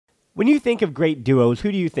When you think of great duos,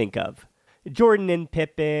 who do you think of? Jordan and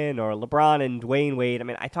Pippen, or LeBron and Dwayne Wade? I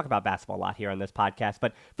mean, I talk about basketball a lot here on this podcast,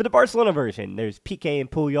 but for the Barcelona version, there's Piqué and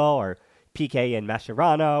Puyol, or Piqué and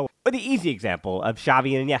Mascherano, or the easy example of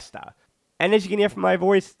Xavi and Iniesta. And as you can hear from my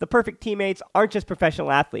voice, the perfect teammates aren't just professional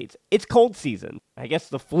athletes. It's cold season. I guess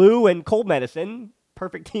the flu and cold medicine,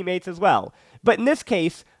 perfect teammates as well. But in this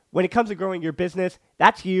case, when it comes to growing your business,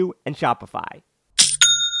 that's you and Shopify.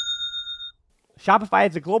 Shopify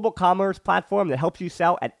is a global commerce platform that helps you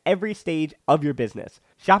sell at every stage of your business.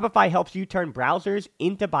 Shopify helps you turn browsers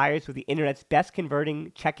into buyers with the internet's best converting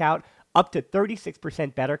checkout, up to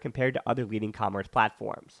 36% better compared to other leading commerce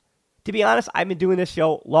platforms. To be honest, I've been doing this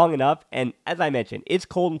show long enough, and as I mentioned, it's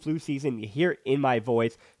cold and flu season. You hear it in my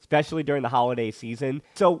voice, especially during the holiday season.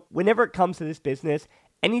 So whenever it comes to this business,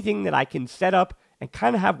 anything that I can set up and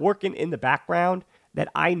kind of have working in the background that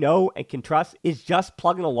I know and can trust is just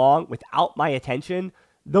plugging along without my attention.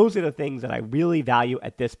 Those are the things that I really value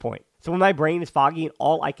at this point. So when my brain is foggy and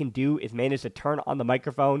all I can do is manage to turn on the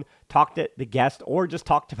microphone, talk to the guest, or just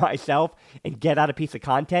talk to myself and get out a piece of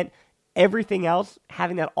content, everything else,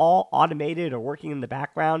 having that all automated or working in the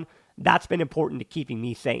background, that's been important to keeping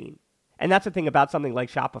me sane. And that's the thing about something like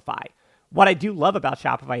Shopify. What I do love about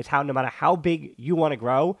Shopify is how no matter how big you want to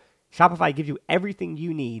grow, Shopify gives you everything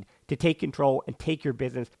you need to take control and take your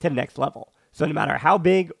business to the next level. So no matter how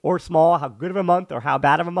big or small, how good of a month or how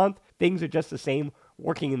bad of a month, things are just the same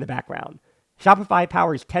working in the background. Shopify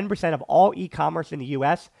powers 10% of all e-commerce in the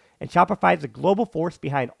US, and Shopify is the global force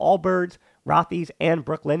behind Allbirds, Rothy's, and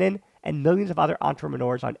Brooklinen, and millions of other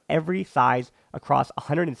entrepreneurs on every size across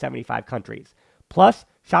 175 countries. Plus,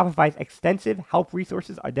 Shopify's extensive help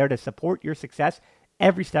resources are there to support your success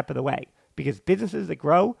every step of the way, because businesses that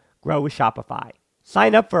grow with Shopify.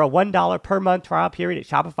 Sign up for a $1 per month trial period at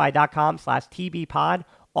shopify.com/tbpod,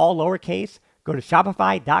 all lowercase. Go to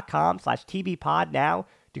shopify.com/tbpod now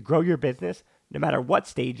to grow your business no matter what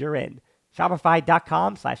stage you're in.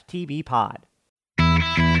 Shopify.com/tbpod.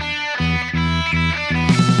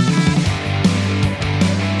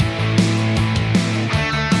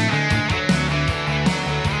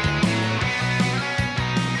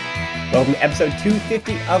 Welcome to episode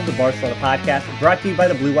 250 of the Barcelona Podcast, brought to you by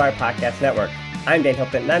the Blue Wire Podcast Network. I'm Dan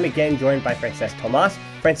Hilton, and I'm again joined by Frances Tomas.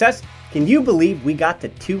 Frances, can you believe we got to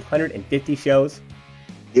 250 shows?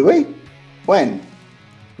 Did we? When?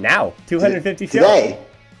 Now, 250 shows. Today.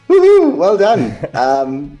 Woohoo! Well done.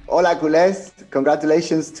 Hola, culés.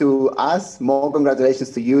 Congratulations to us. More congratulations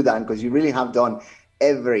to you, Dan, because you really have done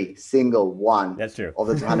every single one. That's true. Of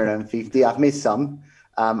the 250. I've missed some.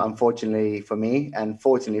 Unfortunately for me, and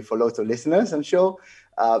fortunately for lots of listeners, I'm sure.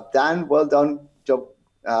 Dan, well done, job.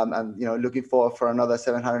 And looking forward for another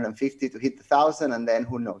 750 to hit the 1,000, and then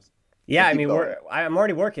who knows? Yeah, I mean, I'm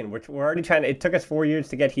already working. We're already trying. It took us 4 years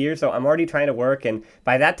to get here, so I'm already trying to work. And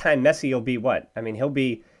by that time, Messi will be what? I mean, he'll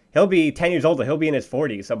be 10 years older. He'll be in his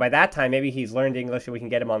 40s. So by that time, maybe he's learned English and we can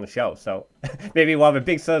get him on the show. So maybe we'll have a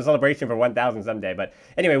big celebration for 1,000 someday. But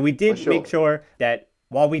anyway, we did make sure that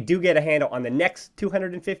while we do get a handle on the next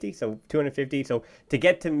 250, so to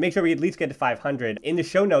make sure we at least get to 500, in the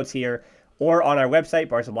show notes here or on our website,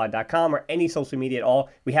 barcablog.com, or any social media at all,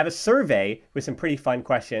 we have a survey with some pretty fun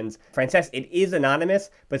questions. Frances, it is anonymous,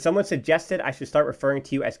 but someone suggested I should start referring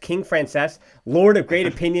to you as King Frances, Lord of Great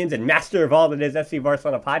Opinions and Master of all that is FC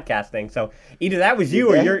Barcelona podcasting. So either that was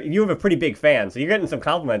you or you have a pretty big fan, so you're getting some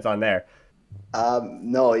compliments on there.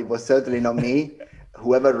 No, it was certainly not me.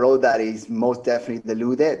 Whoever wrote that is most definitely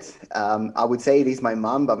deluded. I would say it is my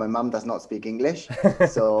mom, but my mom does not speak English.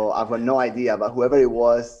 So I've got no idea. But whoever it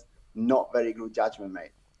was, not very good judgment, mate.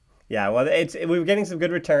 Yeah, well, we're getting some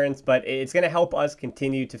good returns, but it's going to help us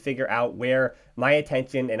continue to figure out where my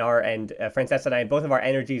attention and Frances and I, both of our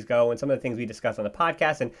energies go, and some of the things we discuss on the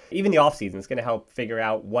podcast, and even the off-season. It's going to help figure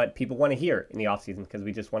out what people want to hear in the off-season, because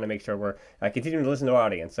we just want to make sure we're continuing to listen to our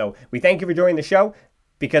audience. So we thank you for joining the show,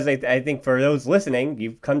 because I think for those listening,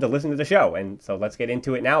 you've come to listen to the show. And so let's get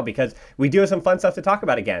into it now, because we do have some fun stuff to talk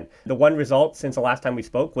about again. The one result since the last time we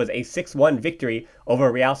spoke was a 6-1 victory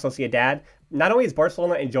over Real Sociedad. Not only is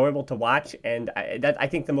Barcelona enjoyable to watch, and that I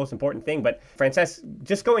think the most important thing, but Frances,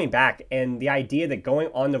 just going back and the idea that going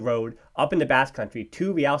on the road up in the Basque Country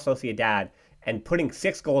to Real Sociedad and putting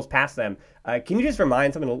 6 goals past them, can you just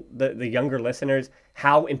remind some of the younger listeners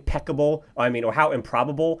how impeccable, or how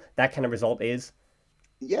improbable that kind of result is?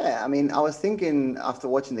 Yeah, I mean, I was thinking after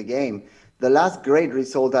watching the game, the last great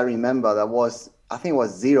result I remember that was, I think it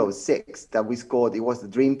was 0-6 that we scored. It was the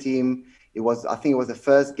dream team. I think it was the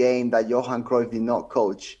first game that Johan Cruyff did not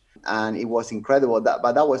coach. And it was incredible.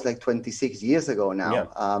 But that was like 26 years ago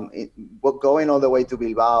now. Yeah. Going all the way to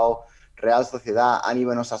Bilbao, Real Sociedad, and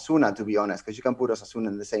even Osasuna, to be honest, because you can put Osasuna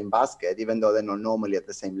in the same basket, even though they're not normally at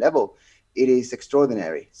the same level. It is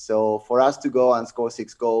extraordinary. So for us to go and score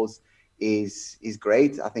 6 goals is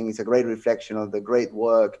great. I think it's a great reflection of the great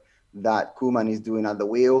work that Koeman is doing at the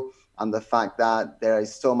wheel, and the fact that there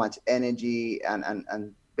is so much energy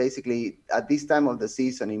and basically at this time of the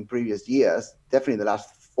season in previous years, definitely the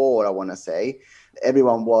last 4, I want to say,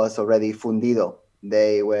 everyone was already fundido.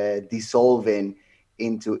 They were dissolving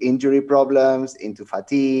into injury problems, into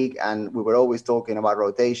fatigue, and we were always talking about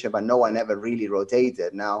rotation, but no one ever really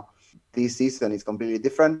rotated. Now, this season is completely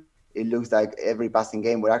different. It looks like every passing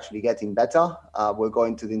game we're actually getting better. We're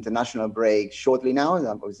going to the international break shortly now. And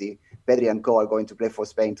obviously, Pedri and Co are going to play for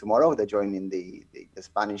Spain tomorrow. They're joining the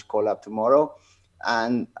Spanish call-up tomorrow.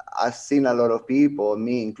 And I've seen a lot of people,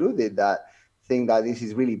 me included, that think that this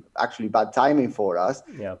is really actually bad timing for us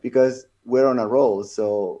because we're on a roll.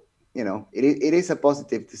 So, it is a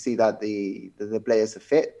positive to see that the players are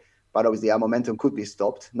fit, but obviously our momentum could be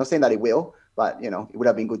stopped. Not saying that it will, but, it would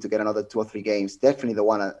have been good to get another 2 or 3 games, definitely the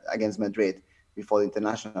one against Madrid before the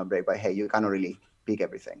international break. But hey, you cannot really pick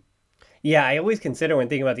everything. Yeah, I always consider when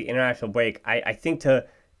thinking about the international break, I think it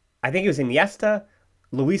was Iniesta,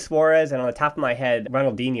 Luis Suarez, and on the top of my head,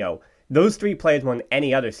 Ronaldinho. Those 3 players more than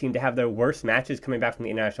any other seem to have their worst matches coming back from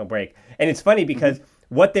the international break. And it's funny because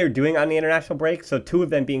what they're doing on the international break, so 2 of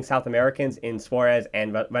them being South Americans in Suarez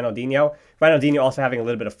and Ronaldinho. Ronaldinho also having a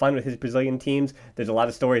little bit of fun with his Brazilian teams. There's a lot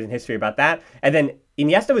of stories and history about that. And then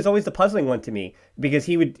Iniesta was always the puzzling one to me because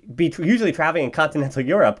he would be usually traveling in continental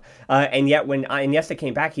Europe. And yet when Iniesta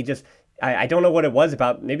came back, he just... I don't know what it was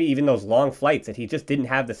about, maybe even those long flights, that he just didn't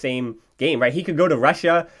have the same game, right? He could go to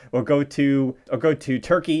Russia or go to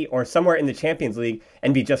Turkey or somewhere in the Champions League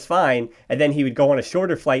and be just fine, and then he would go on a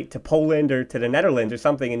shorter flight to Poland or to the Netherlands or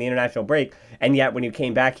something in the international break, and yet when he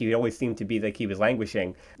came back, he always seemed to be like he was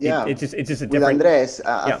languishing. Yeah, it's just a different... With Andres,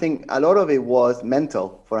 I think a lot of it was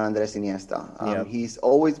mental for Andres Iniesta. He's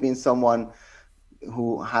always been someone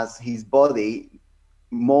who has his body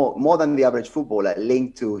more than the average footballer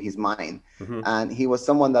linked to his mind. And he was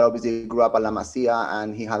someone that obviously grew up at La Masia,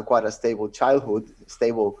 and he had quite a stable childhood,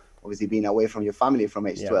 obviously being away from your family from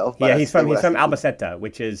age 12. But he's from Albacete,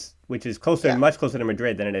 which is closer, much closer to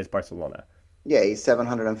Madrid than it is Barcelona. Yeah, he's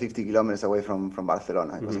 750 kilometers away from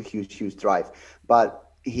Barcelona. It was a huge drive.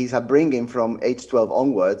 But his upbringing from age 12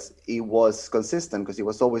 onwards, it was consistent because he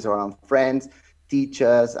was always around friends,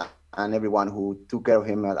 teachers, and everyone who took care of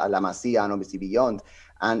him at La Masia and obviously beyond.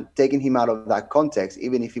 And taking him out of that context,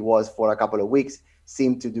 even if it was for a couple of weeks,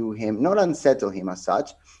 seemed to do him, not unsettle him as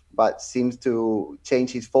such, but seems to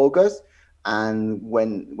change his focus. And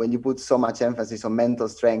when you put so much emphasis on mental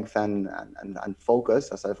strength and focus,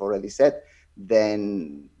 as I've already said,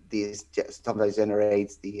 then this sometimes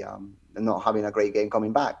generates the not having a great game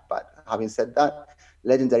coming back. But having said that,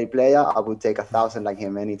 legendary player, I would take 1,000 like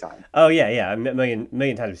him anytime. Oh yeah, a million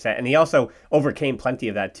times percent. And he also overcame plenty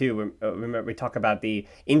of that too. Remember, we talk about the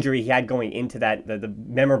injury he had going into that the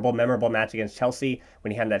memorable match against Chelsea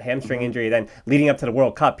when he had that hamstring injury. Then leading up to the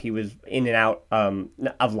World Cup, he was in and out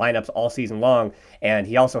of lineups all season long, and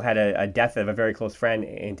he also had a death of a very close friend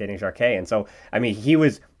in Denis Jacquet. And so, I mean, he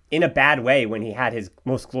was in a bad way when he had his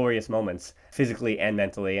most glorious moments, physically and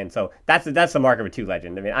mentally. And so that's the mark of a true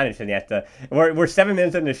legend. I mean, Andres Iniesta, we're 7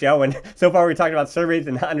 minutes into the show, and so far we talked about surveys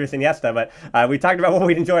and Andres Iniesta, but we talked about what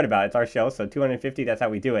we enjoyed about it. It's our show, so 250, that's how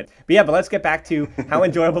we do it. But let's get back to how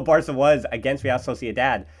enjoyable Barca was against Real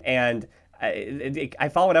Sociedad. And I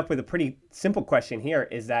followed up with a pretty simple question here,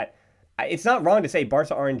 is that it's not wrong to say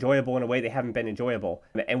Barca are enjoyable in a way they haven't been enjoyable.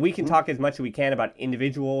 And we can talk as much as we can about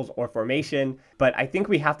individuals or formation, but I think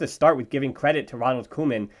we have to start with giving credit to Ronald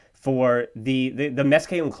Koeman for the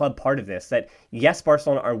Mezquellon club part of this, that yes,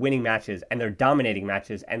 Barcelona are winning matches and they're dominating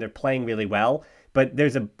matches and they're playing really well, but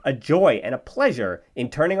there's a joy and a pleasure in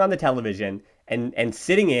turning on the television and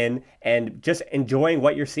sitting in and just enjoying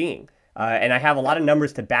what you're seeing. And I have a lot of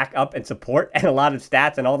numbers to back up and support, and a lot of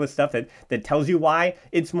stats and all this stuff that tells you why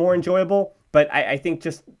it's more enjoyable. But I think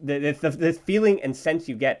just the feeling and sense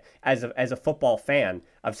you get as a football fan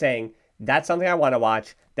of saying, that's something I want to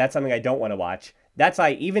watch, that's something I don't want to watch. That's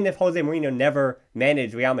like, even if Jose Mourinho never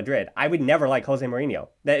managed Real Madrid, I would never like Jose Mourinho.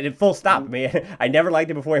 Full stop. I mean, I never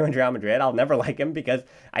liked him before he went to Real Madrid. I'll never like him because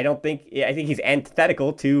I think he's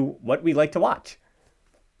antithetical to what we like to watch.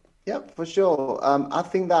 Yeah, for sure. I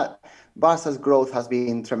think that Barca's growth has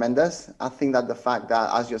been tremendous. I think that the fact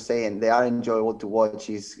that, as you're saying, they are enjoyable to watch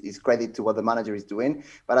is credit to what the manager is doing,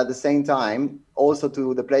 but at the same time, also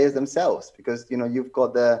to the players themselves, because, you've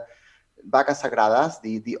got the Vacas Sagradas,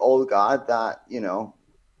 the old guard that,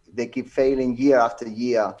 they keep failing year after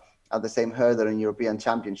year at the same hurdle in European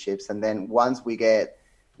championships. And then once we get,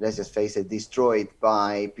 let's just face it, destroyed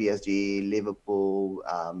by PSG, Liverpool,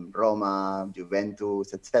 Roma,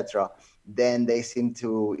 Juventus, etc., then they seem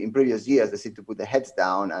to, in previous years, they seem to put their heads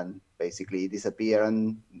down and basically disappear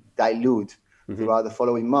and dilute throughout the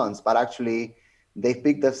following months. But actually, they've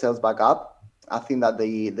picked themselves back up. I think that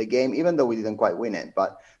the game, even though we didn't quite win it,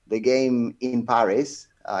 but the game in Paris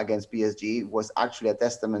against PSG was actually a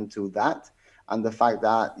testament to that, and the fact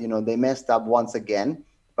that, you know, they messed up once again,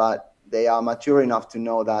 but they are mature enough to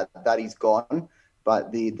know that that is gone.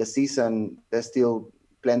 But the season, there's still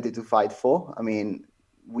plenty to fight for. I mean,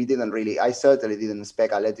 I certainly didn't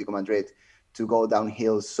expect Atletico Madrid to go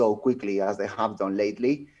downhill so quickly as they have done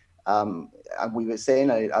lately. And we were saying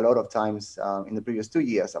a lot of times in the previous 2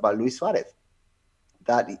 years about Luis Suarez,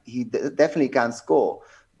 that he definitely can score,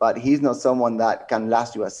 but he's not someone that can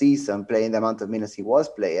last you a season playing the amount of minutes he was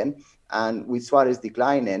playing. And with Suarez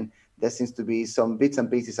declining, there seems to be some bits and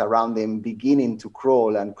pieces around him beginning to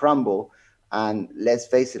crawl and crumble. And let's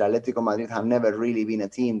face it, Atletico Madrid have never really been a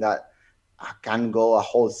team that can go a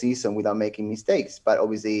whole season without making mistakes. But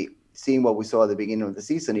obviously, seeing what we saw at the beginning of the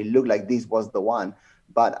season, it looked like this was the one.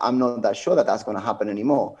 But I'm not that sure that that's going to happen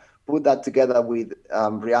anymore. Put that together with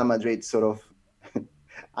Real Madrid sort of,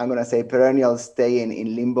 I'm going to say, perennial staying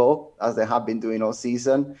in limbo, as they have been doing all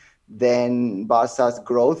season. Then Barca's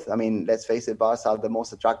growth. I mean, let's face it, Barca are the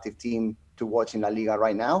most attractive team to watch in La Liga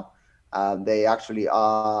right now. They actually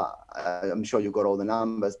are, I'm sure you got all the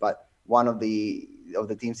numbers, but one of the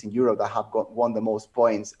teams in Europe that have won the most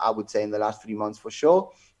points, I would say, in the last 3 months for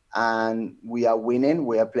sure. And we are winning,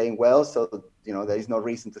 we are playing well. So, you know, there is no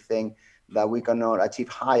reason to think that we cannot achieve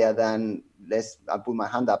higher than, I put my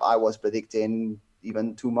hand up, I was predicting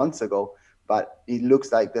even 2 months ago. But it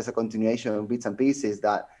looks like there's a continuation of bits and pieces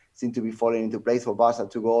that seem to be falling into place for Barca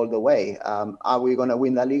to go all the way. Are we going to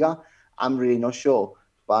win La Liga? I'm really not sure.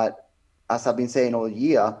 But as I've been saying all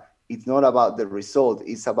year, it's not about the result.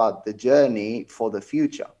 It's about the journey for the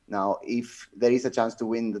future. Now, if there is a chance to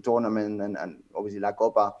win the tournament and obviously La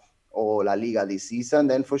Copa or La Liga this season,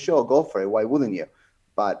 then for sure, go for it. Why wouldn't you?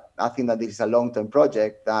 But I think that this is a long-term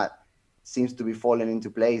project that seems to be falling into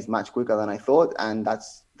place much quicker than I thought. And that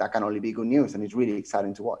can only be good news. And it's really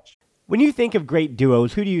exciting to watch. When you think of great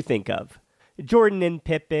duos, who do you think of? Jordan and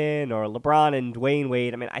Pippen, or LeBron and Dwayne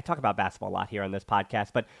Wade? I mean, I talk about basketball a lot here on this podcast,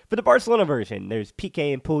 but for the Barcelona version, there's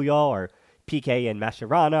Piqué and Puyol, or Piqué and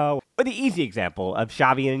Mascherano, or the easy example of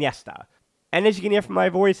Xavi and Iniesta. And as you can hear from my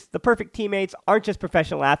voice, the perfect teammates aren't just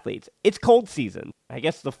professional athletes. It's cold season. I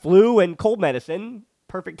guess the flu and cold medicine,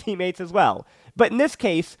 perfect teammates as well. But in this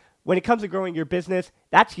case, when it comes to growing your business,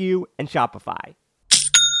 that's you and Shopify.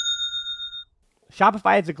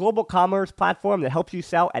 Shopify is a global commerce platform that helps you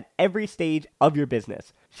sell at every stage of your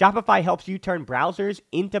business. Shopify helps you turn browsers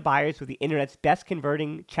into buyers with the internet's best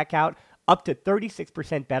converting checkout, up to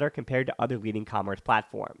 36% better compared to other leading commerce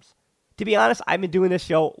platforms. To be honest, I've been doing this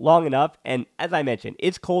show long enough, and as I mentioned,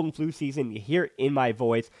 it's cold and flu season. You hear it in my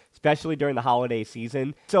voice, especially during the holiday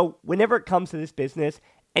season. So whenever it comes to this business,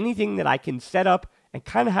 anything that I can set up and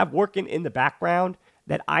kind of have working in the background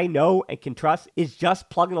that I know and can trust is just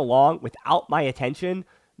plugging along without my attention.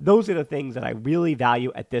 Those are the things that I really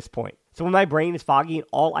value at this point. So when my brain is foggy and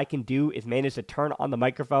all I can do is manage to turn on the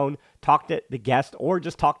microphone, talk to the guest, or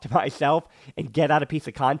just talk to myself and get out a piece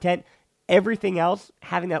of content, everything else,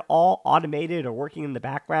 having that all automated or working in the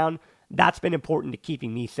background, that's been important to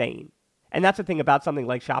keeping me sane. And that's the thing about something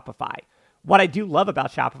like Shopify. What I do love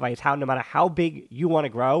about Shopify is how no matter how big you want to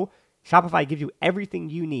grow, Shopify gives you everything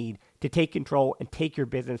you need to take control and take your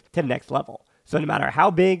business to the next level. So no matter how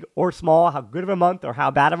big or small, how good of a month or how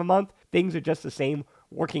bad of a month, things are just the same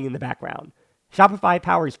working in the background. Shopify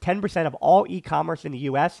powers 10% of all e-commerce in the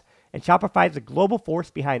US, and Shopify is the global force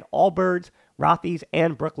behind Allbirds, Rothy's,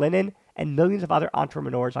 and Brooklinen, and millions of other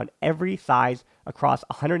entrepreneurs on every size across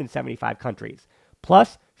 175 countries.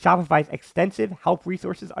 Plus, Shopify's extensive help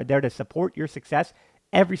resources are there to support your success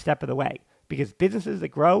every step of the way, because businesses that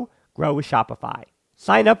grow with Shopify.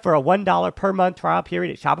 Sign up for a $1 per month trial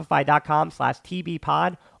period at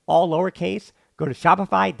shopify.com/TBpod, all lowercase. Go to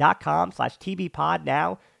shopify.com/TBpod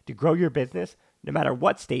now to grow your business no matter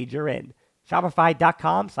what stage you're in.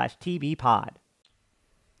 Shopify.com/TBpod.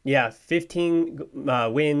 Yeah, 15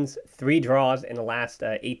 wins, 3 draws in the last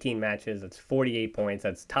 18 matches. That's 48 points.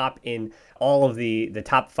 That's top in all of the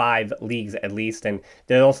top 5 leagues at least. And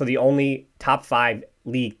they're also the only top 5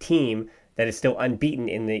 league team that is still unbeaten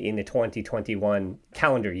in the 2021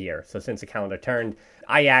 calendar year. So since the calendar turned,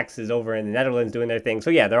 Ajax is over in the Netherlands doing their thing. So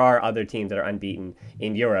yeah, there are other teams that are unbeaten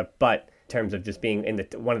in Europe. But terms of just being in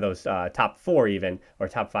one of those top 4 even, or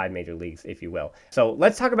top 5 major leagues, if you will. So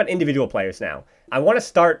let's talk about individual players now. I want to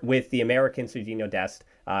start with the American Serginho Dest.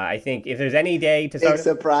 I think if there's any day to start... Big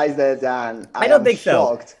surprise there, Dan. I don't think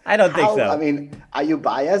shocked. so. I don't think so. I mean, are you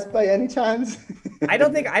biased by any chance? I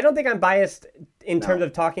don't think I'm biased in terms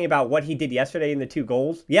of talking about what he did yesterday in the 2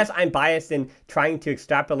 goals. Yes, I'm biased in trying to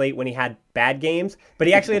extrapolate when he had bad games, but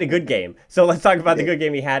he actually had a good game. So let's talk about the good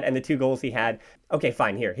game he had and the 2 goals he had. Okay,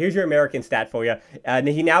 fine. Here's your American stat for you.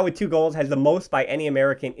 He now, with 2 goals, has the most by any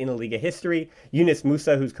American in La Liga history. Yunus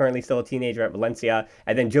Musa, who's currently still a teenager at Valencia,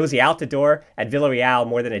 and then Josie Altidore at Villarreal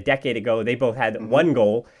more than a decade ago. They both had 1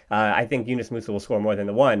 goal. I think Yunus Musa will score more than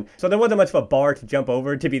the 1. So there wasn't much of a bar to jump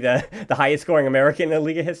over to be the highest scoring American in La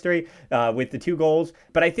Liga history with the 2 goals.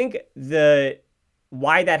 But I think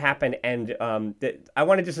why that happened, and I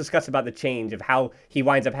want to just discuss about the change of how he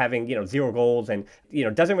winds up having 0 goals and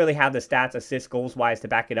doesn't really have the stats, assists, goals wise to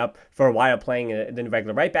back it up for a while playing the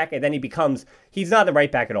regular right back, and then he's not the right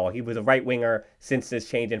back at all. He was a right winger since this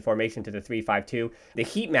change in formation to the 3-5-2. The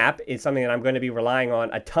heat map is something that I'm going to be relying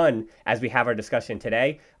on a ton as we have our discussion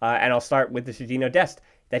today, and I'll start with the Serginho Dest,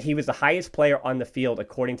 that he was the highest player on the field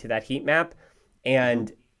according to that heat map,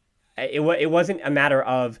 and it wasn't a matter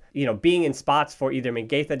of being in spots for either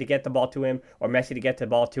Mingueza to get the ball to him or Messi to get the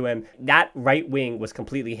ball to him. That right wing was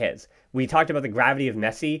completely his. We talked about the gravity of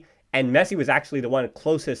Messi, and Messi was actually the one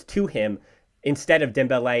closest to him instead of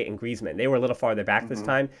Dembélé and Griezmann. They were a little farther back this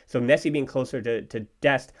time. So Messi being closer to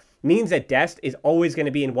Dest means that Dest is always going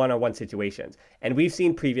to be in one-on-one situations. And we've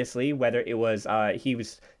seen previously, whether it was he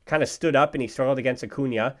was kind of stood up and he struggled against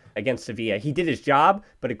Acuna against Sevilla. He did his job,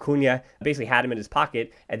 but Acuna basically had him in his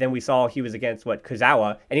pocket. And then we saw he was against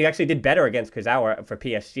Kurzawa, and he actually did better against Kurzawa for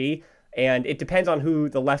PSG. And it depends on who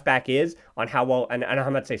the left back is, on how well, and how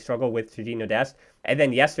much they struggle with Serginho Dest. And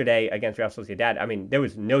then yesterday against Real Sociedad, I mean, there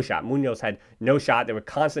was no shot. Munoz had no shot. There were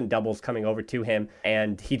constant doubles coming over to him,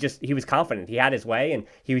 and he was confident. He had his way, and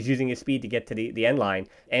he was using his speed to get to the end line.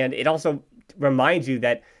 And it also reminds you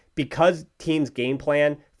that because teams game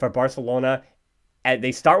plan for Barcelona,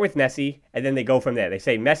 they start with Messi, and then they go from there. They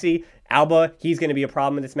say, Messi, Alba, he's going to be a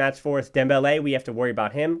problem in this match for us. Dembélé, we have to worry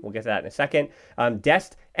about him. We'll get to that in a second.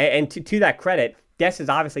 Dest, and to that credit, Dest is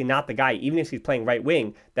obviously not the guy, even if he's playing right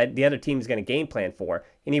wing, that the other team is going to game plan for.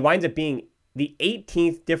 And he winds up being the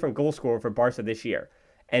 18th different goal scorer for Barca this year.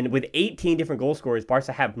 And with 18 different goal scorers,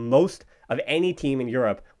 Barca have most of any team in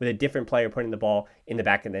Europe with a different player putting the ball in the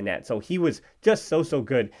back of the net. So he was just so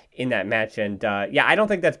good in that match. And I don't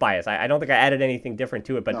think that's bias. I don't think I added anything different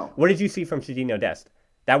to it. But What did you see from Serginho Dest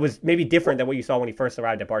that was maybe different than what you saw when he first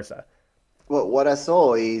arrived at Barca? Well, what I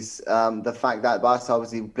saw is the fact that Barca,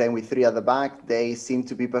 obviously playing with 3 at the back, they seem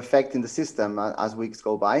to be perfecting the system as weeks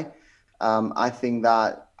go by. I think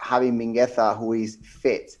that having Mingueza, who is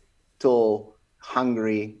fit, tall,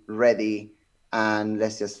 hungry, ready, and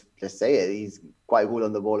let's say it, he's quite good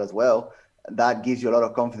on the ball as well. That gives you a lot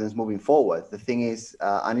of confidence moving forward. The thing is,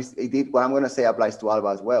 and what I'm going to say applies to Alba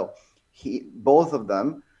as well. Both of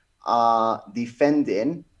them are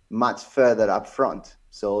defending much further up front.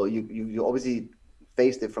 So you obviously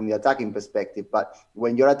faced it from the attacking perspective, but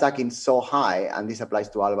when you're attacking so high, and this applies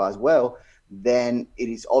to Alba as well, then it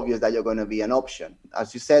is obvious that you're going to be an option.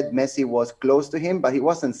 As you said, Messi was close to him, but he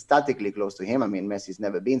wasn't statically close to him. I mean, Messi's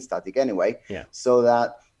never been static anyway. Yeah. So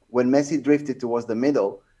that when Messi drifted towards the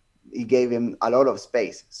middle, he gave him a lot of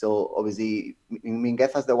space. So obviously,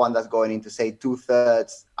 Mingueza's the one that's going into, say,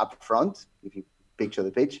 2/3 up front, if you picture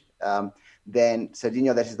the pitch. Then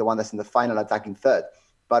Serginho Dest is the one that's in the final attacking third.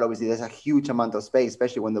 But obviously, there's a huge amount of space,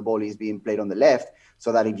 especially when the ball is being played on the left,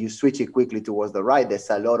 so that if you switch it quickly towards the right, there's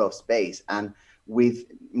a lot of space. And with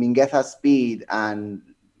Mingueza's speed and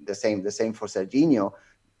the same for Serginho,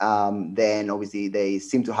 then obviously they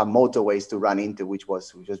seem to have motorways to run into, which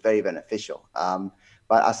was very beneficial.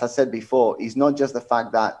 But as I said before, it's not just the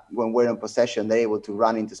fact that when we're in possession, they're able to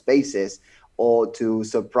run into spaces or to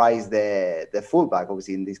surprise the fullback,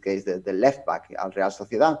 obviously in this case, the left back at Real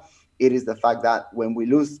Sociedad. It is the fact that when we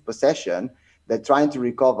lose possession, they're trying to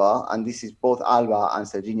recover, and this is both Alba and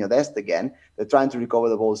Serginho Dest again, they're trying to recover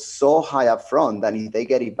the ball so high up front that if they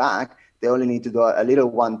get it back, they only need to do a little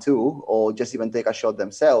 1-2 or just even take a shot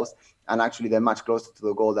themselves, and actually they're much closer to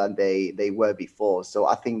the goal than they were before. So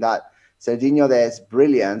I think that Serginho Dest's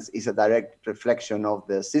brilliance is a direct reflection of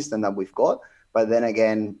the system that we've got, but then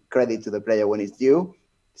again, credit to the player when it's due.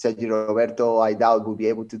 Sergio Roberto, I doubt, will be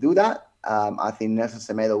able to do that. I think Nelson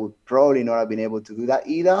Semedo would probably not have been able to do that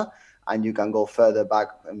either. And you can go further back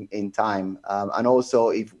in time. And also,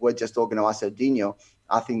 if we're just talking about Serginho,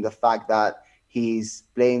 I think the fact that he's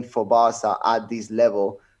playing for Barca at this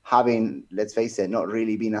level having, let's face it, not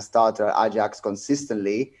really been a starter at Ajax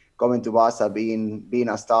consistently, coming to Barça, being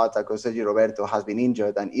a starter because Sergio Roberto has been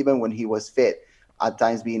injured, and even when he was fit, at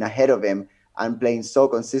times being ahead of him and playing so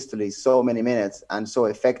consistently, so many minutes and so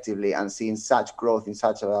effectively, and seeing such growth in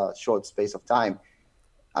such a short space of time.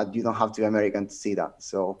 You don't have to be American to see that.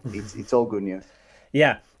 So it's all good news.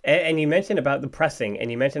 Yeah. And you mentioned about the pressing,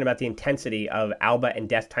 and you mentioned about the intensity of Alba and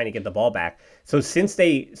Dest trying to get the ball back. So since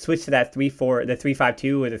they switched to that 3-4, the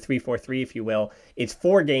 3-5-2 or the 3-4-3, if you will, it's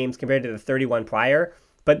 4 games compared to the 31 prior.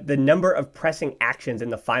 But the number of pressing actions in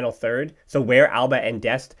the final third, so where Alba and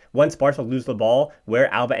Dest, once Barca lose the ball,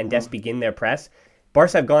 where Alba and Dest begin their press,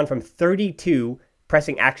 Barca have gone from 32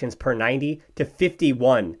 pressing actions per 90 to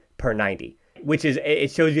 51 per 90. Which is,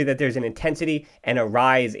 it shows you that there's an intensity and a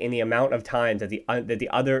rise in the amount of times that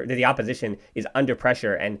the opposition is under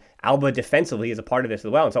pressure, and Alba defensively is a part of this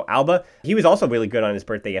as well. And so Alba, he was also really good on his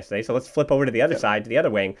birthday yesterday. So let's flip over to the other side, to the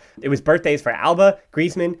other wing. It was birthdays for Alba,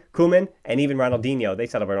 Griezmann, Koeman, and even Ronaldinho. They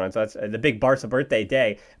celebrated on, so that's the big Barca birthday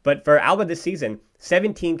day. But for Alba this season,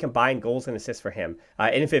 17 combined goals and assists for him.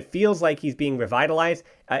 And if it feels like he's being revitalized,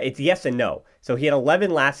 it's yes and no. So he had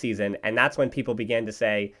 11 last season, and that's when people began to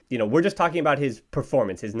say, we're just talking about his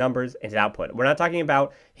performance, his numbers, and his output. We're not talking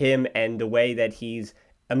about him and the way that he's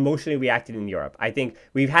emotionally reacted in Europe. I think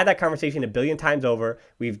we've had that conversation a billion times over.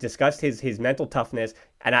 We've discussed his mental toughness,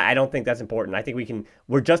 and I don't think that's important. I think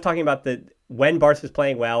we're just talking about when Barca's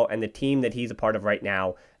playing well and the team that he's a part of right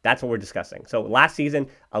now. That's what we're discussing. So last season,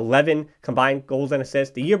 11 combined goals and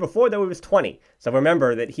assists. The year before, though, it was 20. So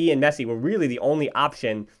remember that he and Messi were really the only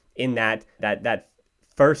option in that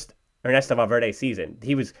first Ernesto Valverde season.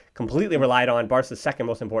 He was completely relied on, Barca's second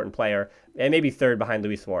most important player, and maybe third behind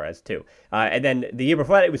Luis Suarez, too. And then the year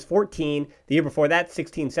before that, it was 14. The year before that,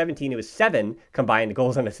 16-17, it was 7 combined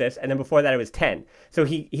goals and assists. And then before that, it was 10. So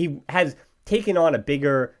he has taken on a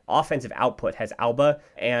bigger offensive output, has Alba,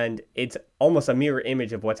 and it's almost a mirror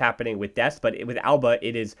image of what's happening with Dest. But with Alba,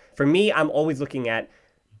 it is, for me, I'm always looking at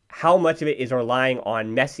how much of it is relying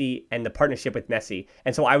on Messi and the partnership with Messi.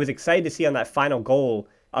 And so I was excited to see on that final goal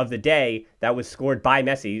of the day that was scored by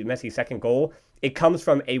Messi's second goal, it comes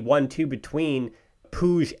from a 1-2 between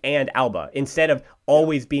Puig and Alba, instead of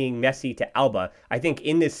always being Messi to Alba. I think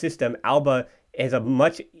in this system, Alba has a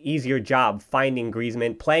much easier job finding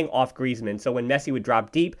Griezmann, playing off Griezmann. So when Messi would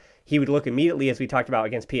drop deep, he would look immediately, as we talked about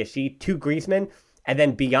against PSG, to Griezmann. And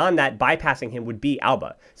then beyond that, bypassing him would be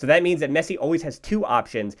Alba. So that means that Messi always has 2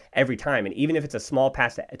 options every time. And even if it's a small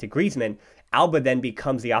pass to Griezmann, Alba then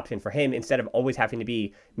becomes the option for him instead of always having to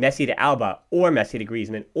be Messi to Alba or Messi to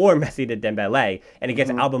Griezmann or Messi to Dembélé. And it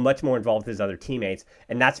gets Alba much more involved with his other teammates.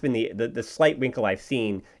 And that's been the slight wrinkle I've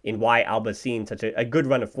seen in why Alba's seen such a good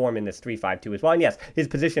run of form in this 3-5-2 as well. And yes, his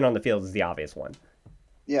position on the field is the obvious one.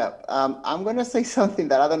 Yeah, I'm going to say something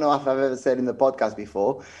that I don't know if I've ever said in the podcast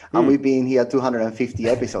before, and we've been here 250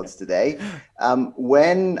 episodes today.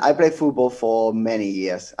 When I played football for many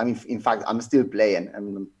years, I mean, in fact, I'm still playing.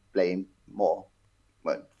 I'm playing more,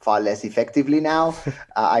 but far less effectively now.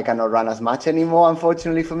 I cannot run as much anymore,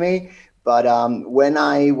 unfortunately for me. But when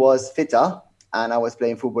I was fitter and I was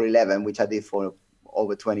playing football 11, which I did for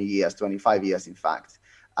over 20 years, 25 years, in fact,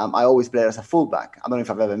 I always played as a fullback. I don't know if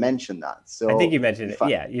I've ever mentioned that. So I think you mentioned it.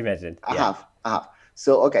 Yeah, you mentioned. I have.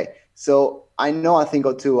 So, okay. So I know a thing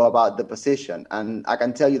or two about the position. And I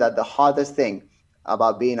can tell you that the hardest thing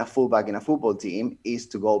about being a fullback in a football team is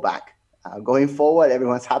to go back. Going forward,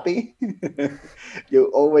 everyone's happy. You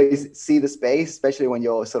always see the space, especially when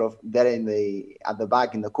you're sort of there at the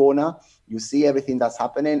back in the corner. You see everything that's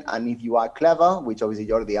happening. And if you are clever, which obviously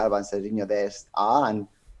Jordi Alba and Serginho Dest are, and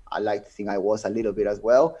I like to think I was a little bit as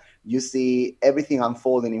well, you see everything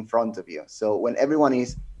unfolding in front of you. So when everyone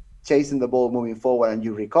is chasing the ball, moving forward, and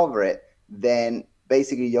you recover it, then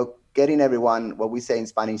basically you're getting everyone, what we say in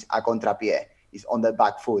Spanish, a contrapié, is on the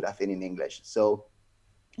back foot, I think in English. So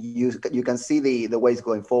you can see the ways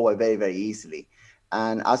going forward very, very easily.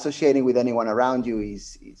 And associating with anyone around you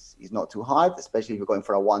is not too hard, especially if you're going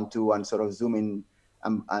for a 1-2 and sort of zooming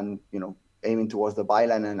and aiming towards the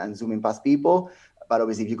byline and zooming past people. But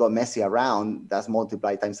obviously, if you got Messi around, that's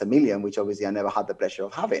multiplied times a million, which obviously I never had the pleasure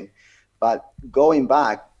of having. But going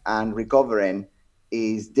back and recovering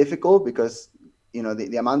is difficult because,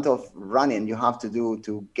 the amount of running you have to do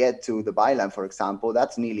to get to the byline, for example,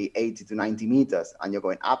 that's nearly 80 to 90 meters. And you're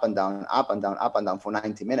going up and down, up and down, up and down for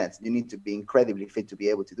 90 minutes. You need to be incredibly fit to be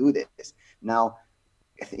able to do this. Now,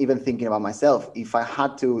 even thinking about myself, if I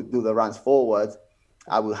had to do the runs forward,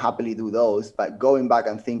 I would happily do those. But going back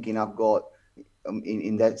and thinking I've got,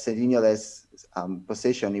 in that Serginho's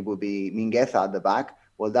position, it would be Mingueza at the back.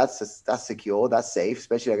 well, that's secure, that's safe,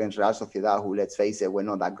 especially against Real Sociedad, who, let's face it, were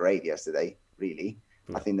not that great yesterday, really.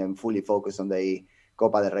 I think they're fully focused on the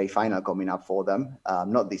Copa del Rey final coming up for them.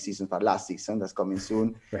 Not this season, but last season. That's coming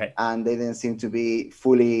soon. Right. And they didn't seem to be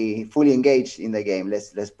fully engaged in the game.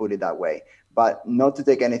 Let's put it that way. But not to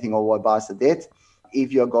take anything of what Barca did.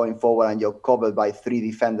 If you're going forward and you're covered by 3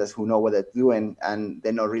 defenders who know what they're doing and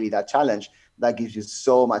they're not really that challenged, that gives you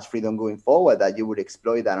so much freedom going forward that you would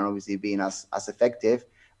exploit that and obviously being as effective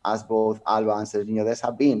as both Alba and Serginho Dest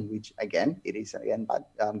have been, which again, it is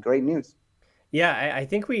great news. Yeah, I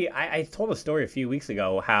think I told a story a few weeks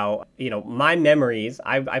ago how, my memories,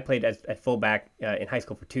 I played at fullback in high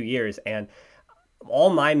school for 2 years, and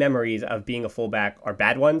all my memories of being a fullback are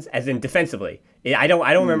bad ones, as in defensively. I don't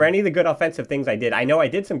remember any of the good offensive things I did. I know I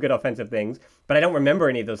did some good offensive things, but I don't remember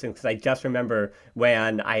any of those things because I just remember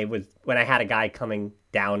when I had a guy coming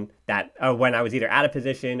down when I was either out of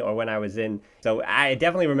position or when I was in. So I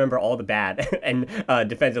definitely remember all the bad and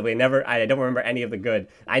defensively. I don't remember any of the good.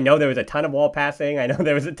 I know there was a ton of wall passing. I know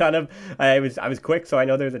there was a ton of I was quick, so I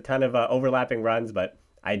know there was a ton of overlapping runs, but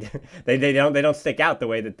they don't stick out the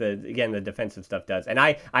way that the defensive stuff does. And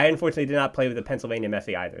I unfortunately did not play with the Pennsylvania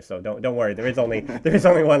Messi either, so don't worry. There is only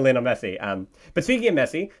one Lionel Messi. But speaking of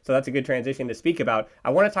Messi, so that's a good transition to speak about.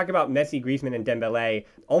 I want to talk about Messi, Griezmann, and Dembélé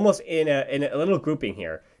almost in a little grouping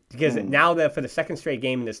here, because now that for the second straight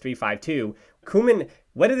game in this 3-5-2, Koeman,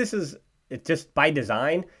 whether this is just by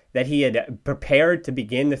design that he had prepared to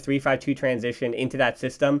begin the 3-5-2 transition into that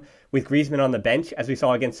system with Griezmann on the bench, as we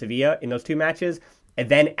saw against Sevilla in those 2 matches. And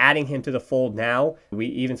then adding him to the fold now. We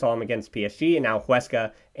even saw him against PSG and now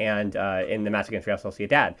Huesca and in the match against Real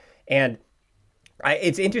Sociedad. And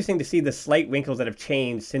it's interesting to see the slight wrinkles that have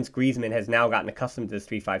changed since Griezmann has now gotten accustomed to this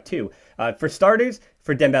 3-5-2. For starters,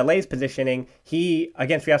 for Dembélé's positioning, he,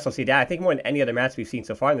 against Real Sociedad, I think more than any other match we've seen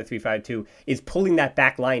so far in the 3-5-2, is pulling that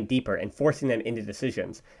back line deeper and forcing them into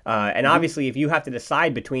decisions. And obviously, if you have to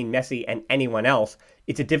decide between Messi and anyone else,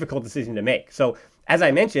 it's a difficult decision to make. So, as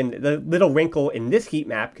I mentioned, the little wrinkle in this heat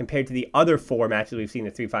map compared to the other 4 matches we've seen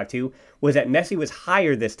in 3-5-2 was that Messi was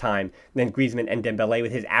higher this time than Griezmann and Dembélé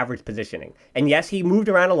with his average positioning. And yes, he moved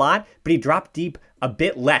around a lot, but he dropped deep a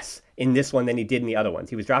bit less in this one than he did in the other ones.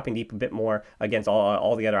 He was dropping deep a bit more against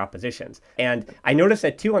all the other oppositions. And I noticed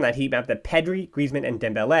that too on that heat map that Pedri, Griezmann, and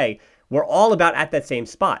Dembélé were all about at that same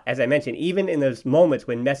spot. As I mentioned, even in those moments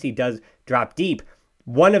when Messi does drop deep,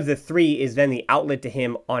 one of the 3 is then the outlet to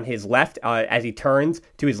him on his left as he turns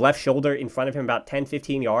to his left shoulder in front of him about 10,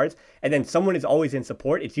 15 yards. And then someone is always in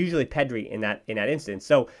support. It's usually Pedri in that instance.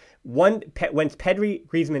 So when it's Pedri,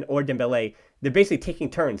 Griezmann, or Dembélé, they're basically taking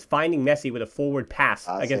turns finding Messi with a forward pass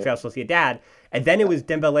against Real Sociedad. And then it was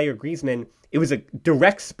Dembélé or Griezmann. It was a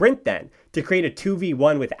direct sprint then to create a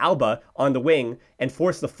 2v1 with Alba on the wing and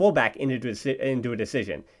force the fullback into a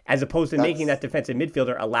decision, as opposed to making that defensive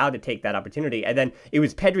midfielder allowed to take that opportunity. And then it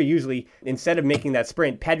was Pedri usually, instead of making that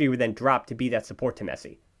sprint, Pedri would then drop to be that support to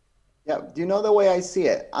Messi. Yeah, do you know the way I see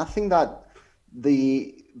it? I think that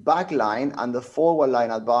the back line and the forward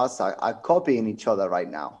line at Barca are copying each other right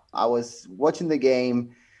now. I was watching the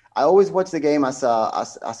game. I always watch the game as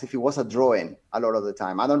if it was a drawing a lot of the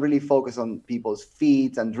time. I don't really focus on people's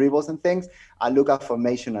feet and dribbles and things. I look at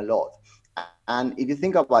formation a lot. And if you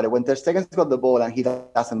think about it, when Ter Stegen's got the ball and he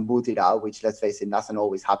doesn't boot it out, which, let's face it, doesn't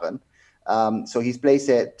always happen. So he's placed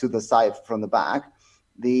it to the side from the back.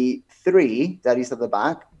 The 3 that is at the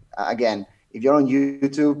back, again, if you're on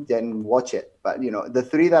YouTube, then watch it. But, the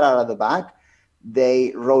 3 that are at the back,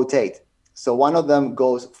 they rotate. So one of them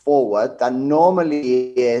goes forward. That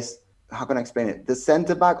normally is, how can I explain it? The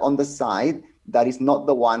center back on the side that is not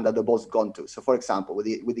the one that the ball's gone to. So, for example, with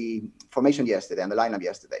the formation yesterday and the lineup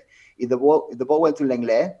yesterday, if the ball went to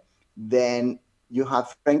Lenglet, then you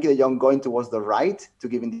have Frenkie de Jong going towards the right to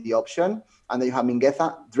give him the option, and then you have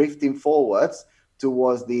Mingueza drifting forwards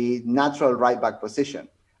towards the natural right back position.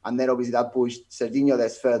 And then obviously that pushed Serginho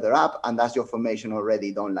Dest further up, and that's your formation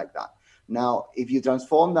already done like that. Now, if you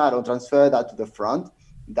transform that or transfer that to the front,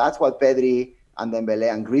 that's what Pedri and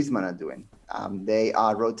Dembélé and Griezmann are doing. They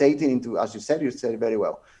are rotating into, as you said it very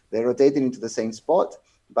well, they're rotating into the same spot,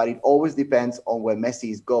 but it always depends on where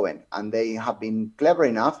Messi is going. And they have been clever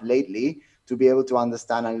enough lately to be able to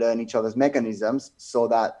understand and learn each other's mechanisms so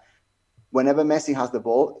that whenever Messi has the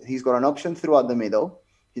ball, he's got an option throughout the middle.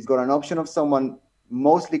 He's got an option of someone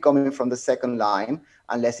mostly coming from the second line,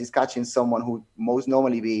 unless he's catching someone who most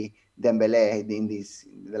normally be Dembélé in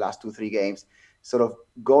the last 2-3 games, sort of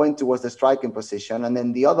going towards the striking position. And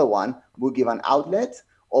then the other one would give an outlet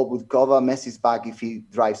or would cover Messi's back if he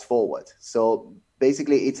drives forward. So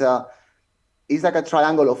basically it's it's like a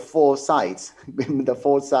triangle of four sides. The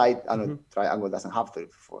fourth side, I know triangle doesn't have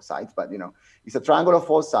four sides, but it's a triangle of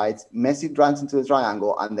four sides. Messi runs into the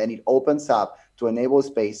triangle, and then it opens up to enable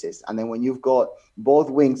spaces. And then when you've got both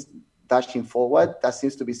wings dashing forward, that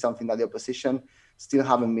seems to be something that the opposition still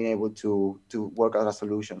haven't been able to work out a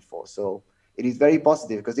solution for. So it is very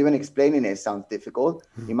positive, because even explaining it sounds difficult.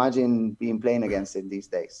 Imagine playing against it these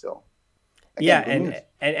days. So. Again,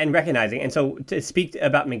 and recognizing. And so to speak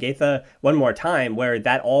about Mingueza one more time, where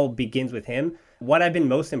that all begins with him, what I've been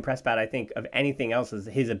most impressed about, I think, of anything else is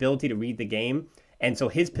his ability to read the game. And so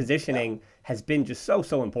his positioning has been just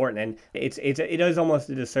so important. And it is almost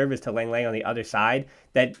a disservice to Langley on the other side,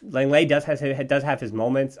 that Langley does have his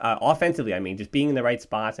moments offensively. I mean, just being in the right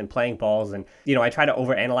spots and playing balls. And, I try to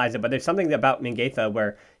overanalyze it, but there's something about Mingueza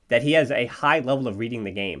where that he has a high level of reading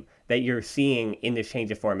the game that you're seeing in this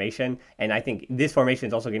change of formation. And I think this formation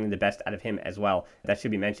is also getting the best out of him as well. That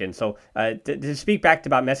should be mentioned. So to speak back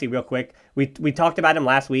about Messi real quick, we talked about him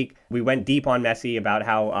last week. We went deep on Messi about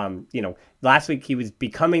how, last week he was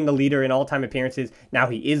becoming the leader in all-time appearances. Now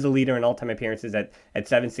he is the leader in all-time appearances at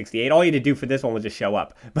 768. All he had to do for this one was just show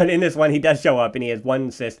up. But in this one, he does show up, and he has 1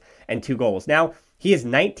 assist and 2 goals. Now, he has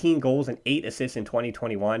 19 goals and 8 assists in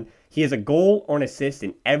 2021. He has a goal or an assist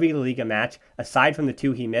in every Liga match, aside from the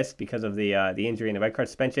 2 he missed because of the injury and the red card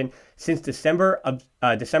suspension, since December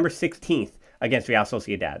 16th against Real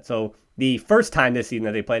Sociedad. So the first time this season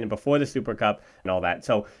that they played, and before the Super Cup and all that.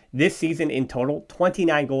 So this season in total,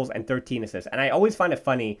 29 goals and 13 assists. And I always find it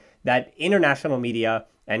funny that international media,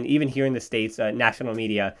 and even here in the States, national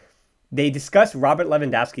media, they discuss Robert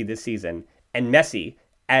Lewandowski this season and Messi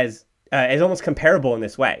as almost comparable in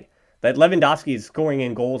this way. That Lewandowski is scoring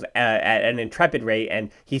in goals at an intrepid rate,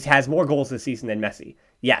 and he has more goals this season than Messi.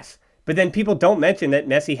 Yes. But then people don't mention that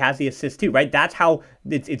Messi has the assists too, right? That's how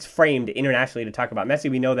it's framed internationally to talk about Messi.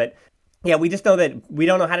 We know that, we just know that we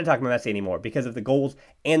don't know how to talk about Messi anymore because of the goals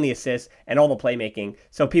and the assists and all the playmaking.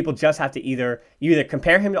 So people just have to either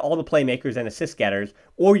compare him to all the playmakers and assist getters,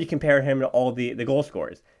 or you compare him to all the goal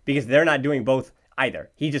scorers, because they're not doing both either.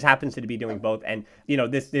 He just happens to be doing both. And,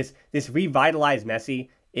 this revitalized Messi,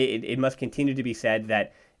 it must continue to be said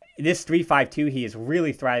that this 3-5-2 he is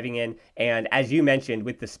really thriving in. And as you mentioned,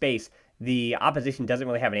 with the space, the opposition doesn't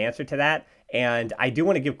really have an answer to that. And I do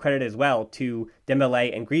want to give credit as well to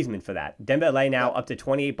Dembélé and Griezmann for that. Dembélé now up to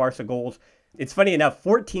 28 Barça goals. It's funny enough,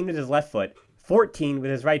 14 with his left foot, 14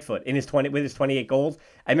 with his right foot with his 28 goals.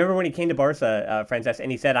 I remember when he came to Barca, Frances,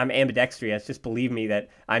 and he said, "I'm ambidextrous. Just believe me that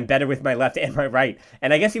I'm better with my left and my right."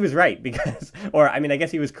 And I guess he was right I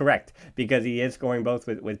guess he was correct, because he is scoring both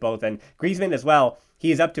with both. And Griezmann as well,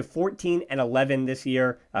 he is up to 14 and 11 this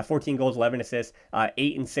year, 14 goals, 11 assists,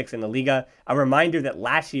 8 and 6 in the Liga. A reminder that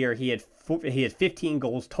last year he had 15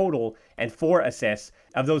 goals total and 4 assists.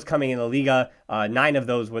 Of those coming in the Liga, 9 of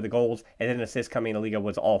those were the goals, and then assists coming in the Liga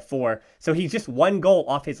was all 4. So he's just 1 goal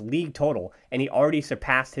off his league total, and he already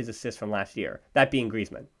surpassed his assists from last year, that being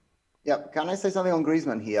Griezmann. Yeah, can I say something on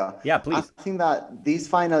Griezmann here? Yeah, please. I think that this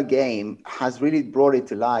final game has really brought it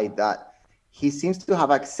to light that he seems to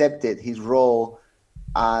have accepted his role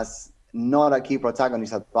as not a key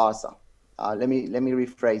protagonist at Barca. Let me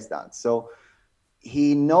rephrase that. So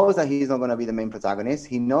he knows that he's not going to be the main protagonist.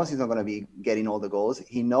 He knows he's not going to be getting all the goals.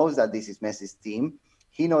 He knows that this is Messi's team.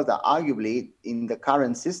 He knows that arguably in the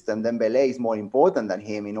current system, Dembélé is more important than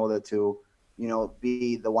him in order to,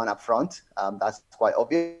 be the one up front. That's quite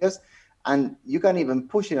obvious. And you can even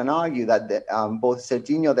push it and argue that both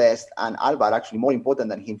Serginho Dest and Alba are actually more important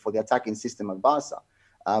than him for the attacking system at Barca.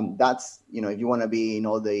 That's, if you want to be in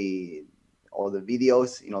all the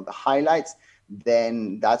videos, the highlights,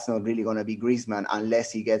 then that's not really going to be Griezmann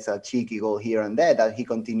unless he gets a cheeky goal here and there that he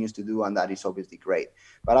continues to do, and that is obviously great.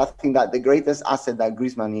 But I think that the greatest asset that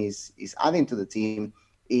Griezmann is adding to the team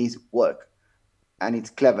is work, and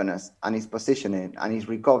it's cleverness, and it's positioning, and it's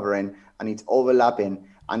recovering, and it's overlapping,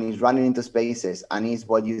 and he's running into spaces, and he's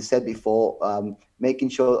what you said before, making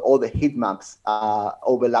sure all the heat maps are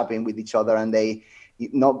overlapping with each other and they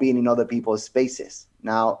not being in other people's spaces.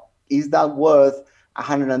 Now, is that worth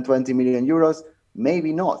 120 million euros?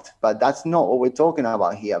 Maybe not, but that's not what we're talking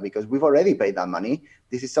about here, because we've already paid that money.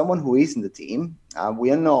 This is someone who is in the team.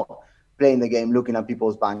 We are not playing the game looking at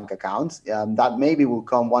people's bank accounts. That maybe will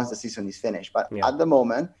come once the season is finished. But at the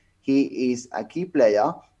moment, he is a key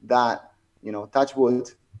player that, touch wood,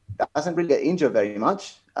 doesn't really get injured very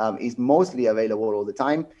much. Is mostly available all the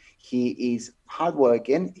time. He is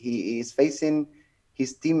hardworking. He is facing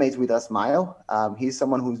his teammates with a smile. He's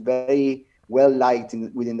someone who's very well liked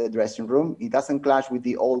within the dressing room. He doesn't clash with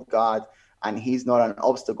the old guard, and he's not an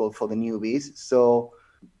obstacle for the newbies. So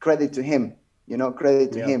credit to him.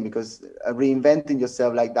 credit to him, because reinventing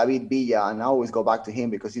yourself like David Villa, and I always go back to him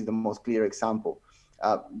because he's the most clear example.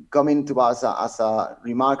 Coming to Barca as a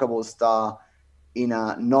remarkable star in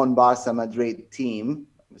a non-Barca Madrid team.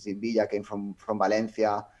 Obviously, Villa came from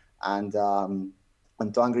Valencia, and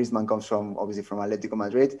Antoine Griezmann comes from Atletico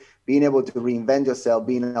Madrid. Being able to reinvent yourself,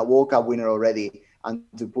 being a World Cup winner already, and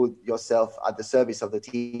to put yourself at the service of the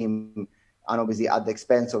team, and obviously at the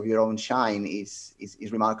expense of your own shine is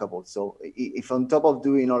remarkable. So if on top of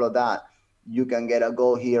doing all of that, you can get a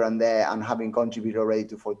goal here and there, and having contributed already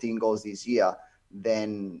to 14 goals this year,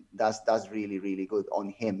 then that's really, really good on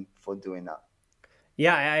him for doing that.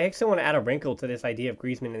 Yeah, I actually want to add a wrinkle to this idea of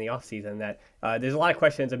Griezmann in the offseason, that there's a lot of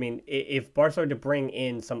questions. I mean, if Barca are to bring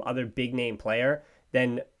in some other big-name player,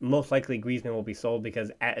 then most likely Griezmann will be sold, because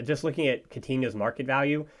just looking at Coutinho's market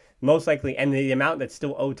value, most likely, and the amount that's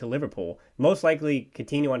still owed to Liverpool, most likely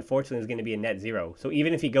Coutinho, unfortunately, is going to be a net zero. So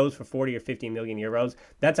even if he goes for 40 or 50 million euros,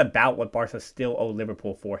 that's about what Barca still owe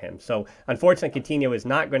Liverpool for him. So unfortunately, Coutinho is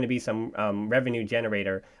not going to be some revenue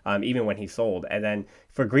generator even when he's sold. And then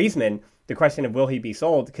for Griezmann, the question of will he be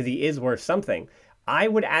sold, because he is worth something, I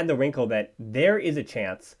would add the wrinkle that there is a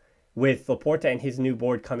chance with Laporta and his new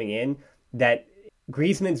board coming in that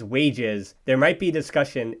Griezmann's wages, there might be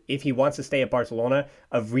discussion, if he wants to stay at Barcelona,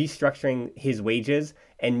 of restructuring his wages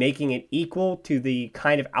and making it equal to the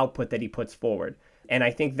kind of output that he puts forward. And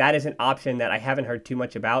I think that is an option that I haven't heard too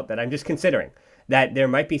much about, that I'm just considering. That there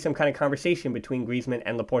might be some kind of conversation between Griezmann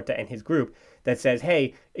and Laporta and his group that says,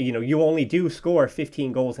 hey, you only do score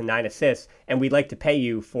 15 goals and 9 assists, and we'd like to pay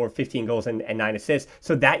you for 15 goals and 9 assists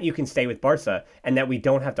so that you can stay with Barca, and that we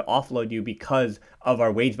don't have to offload you because of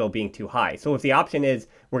our wage bill being too high. So if the option is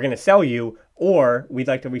we're going to sell you, or we'd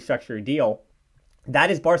like to restructure a deal,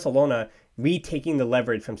 that is Barcelona retaking the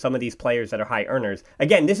leverage from some of these players that are high earners.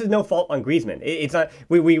 Again, this is no fault on Griezmann. It's not.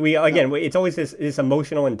 It's always this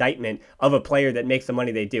emotional indictment of a player that makes the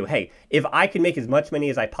money they do. Hey, if I could make as much money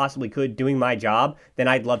as I possibly could doing my job, then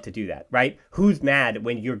I'd love to do that, right? Who's mad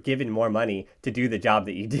when you're given more money to do the job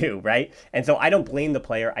that you do, right? And so I don't blame the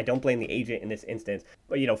player. I don't blame the agent in this instance.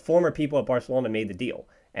 But former people at Barcelona made the deal.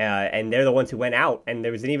 And they're the ones who went out. And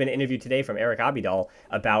there was even an interview today from Eric Abidal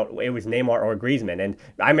about it was Neymar or Griezmann. And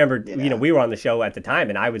I remember, we were on the show at the time,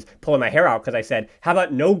 and I was pulling my hair out because I said, how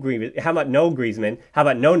about no Griezmann? How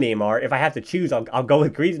about no Neymar? If I have to choose, I'll go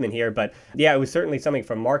with Griezmann here. But yeah, it was certainly something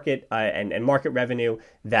from market and market revenue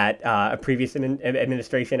that a previous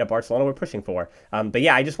administration at Barcelona were pushing for. But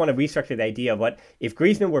yeah, I just want to restructure the idea of what if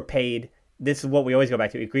Griezmann were paid. This is what we always go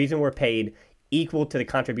back to. If Griezmann were paid equal to the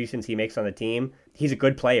contributions he makes on the team, he's a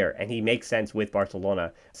good player and he makes sense with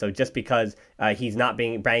Barcelona. So just because he's not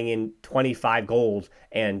banging in 25 goals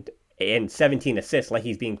and 17 assists like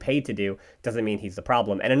he's being paid to do doesn't mean he's the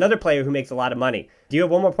problem. And another player who makes a lot of money. Do you have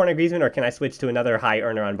one more point on Griezmann, or can I switch to another high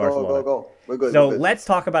earner on Barcelona? Go. We're good. So let's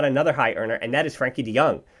talk about another high earner, and that is Frenkie de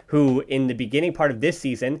Jong, who in the beginning part of this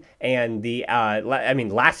season and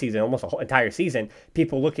last season, almost the whole entire season,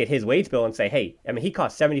 people look at his wage bill and say, hey, he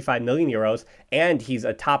cost 75 million euros, and he's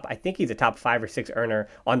a top 5 or 6 earner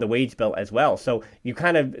on the wage bill as well. So you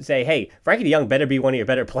kind of say, hey, Frenkie de Jong better be one of your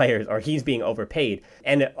better players, or he's being overpaid.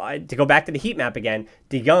 And to go back to the heat map again,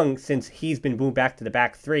 de Jong, since he's been moved back to the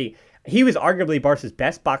back three, he was arguably Barca's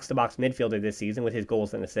best box-to-box midfielder this season with his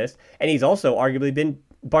goals and assists, and he's also arguably been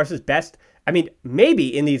Barca's best.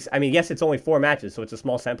 Maybe in these, yes, it's only 4 matches, so it's a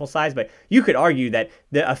small sample size, but you could argue that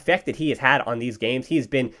the effect that he has had on these games, he's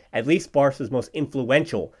been at least Barca's most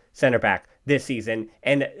influential center back this season.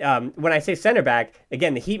 And when I say center back,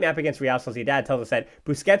 again, the heat map against Real Sociedad tells us that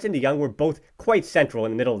Busquets and de Jong were both quite central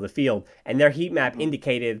in the middle of the field, and their heat map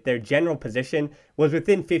indicated their general position was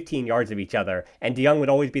within 15 yards of each other, and de Jong would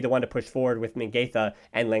always be the one to push forward with Mingueza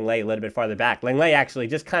and Lenglet a little bit farther back. Lenglet actually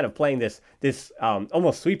just kind of playing this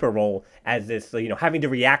almost sweeper role as this, having to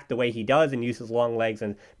react the way he does and use his long legs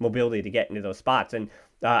and mobility to get into those spots. And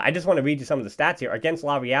I just want to read you some of the stats here. Against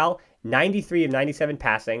La Real, 93 of 97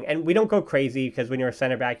 passing, and we don't go crazy because when you're a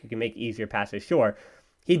center back, you can make easier passes, sure.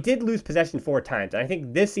 He did lose possession 4 times, and I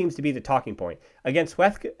think this seems to be the talking point. Against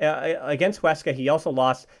Huesca, he also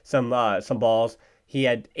lost some balls. He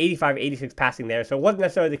had 85, 86 passing there, so it wasn't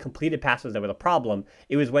necessarily the completed passes that were the problem.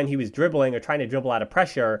 It was when he was dribbling or trying to dribble out of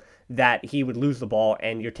pressure that he would lose the ball,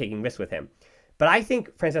 and you're taking risks with him. But I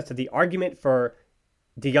think, Francesca, the argument for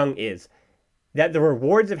de Jong is that the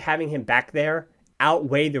rewards of having him back there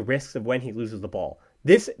outweigh the risks of when he loses the ball.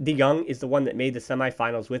 This de Jong is the one that made the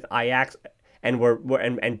semifinals with Ajax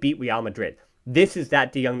and beat Real Madrid. This is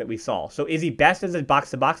that de Jong that we saw. So is he best as a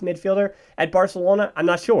box-to-box midfielder at Barcelona? I'm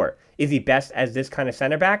not sure. Is he best as this kind of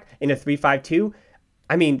center back in a 3-5-2?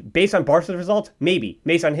 I mean, based on Barca's results, maybe.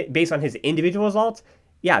 Based on his individual results,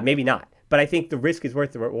 yeah, maybe not. But I think the risk is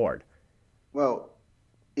worth the reward. Well,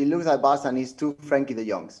 it looks like Barca needs two Frankie de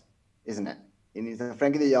Jongs, isn't it? It needs a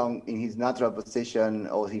Frankie de Jong in his natural position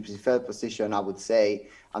or his preferred position, I would say,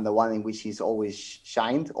 and the one in which he's always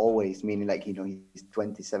shined, always meaning like, he's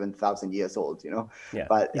 27,000 years old, Yeah,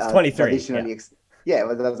 But he's 23. Traditionally,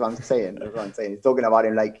 but that's what I'm saying. He's talking about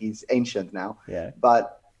him like he's ancient now. Yeah.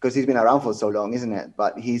 But because he's been around for so long, isn't it?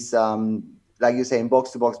 But he's, like you say, in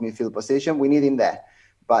box-to-box midfield position, we need him there.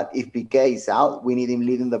 But if Piqué is out, we need him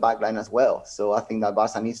leading the back line as well. So I think that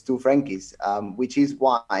Barca needs two Frankies, which is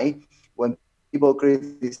why when people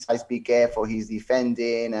criticize Piqué for his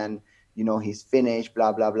defending and, his finish,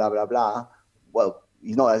 blah, blah, blah, blah, blah. Well,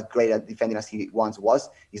 he's not as great at defending as he once was.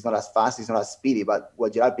 He's not as fast. He's not as speedy. But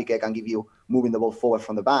what Gerard Piqué can give you moving the ball forward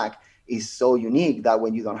from the back is so unique that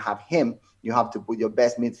when you don't have him, you have to put your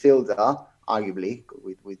best midfielder, arguably,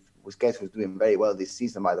 with Busquets, who's doing very well this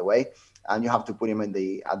season, by the way, and you have to put him at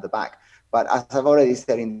the back. But as I've already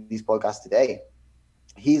said in this podcast today,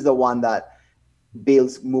 he's the one that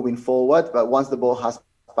builds moving forward. But once the ball has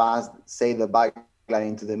passed, say, the back line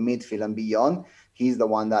into the midfield and beyond, he's the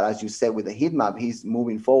one that, as you said, with the heat map, he's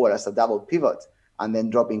moving forward as a double pivot and then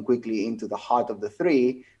dropping quickly into the heart of the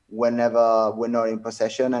three whenever we're not in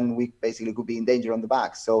possession and we basically could be in danger on the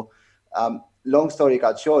back. So long story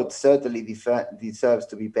cut short, certainly deserves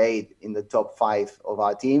to be paid in the top 5 of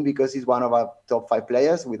our team because he's one of our top 5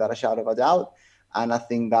 players without a shadow of a doubt. And I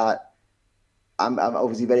think that I'm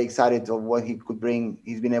obviously very excited of what he could bring.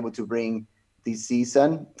 He's been able to bring this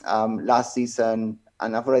season. Last season,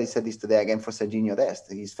 and I've already said this today again for Serginho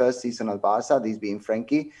Dest, his first season at Barca, this being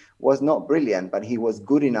Frankie, was not brilliant, but he was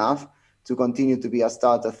good enough to continue to be a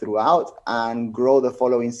starter throughout and grow the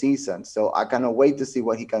following season. So I cannot wait to see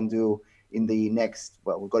what he can do in the next,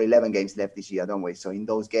 we've got 11 games left this year, don't we? So in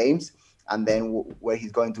those games, and then where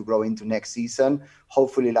he's going to grow into next season,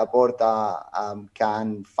 hopefully Laporta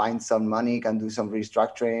can find some money, can do some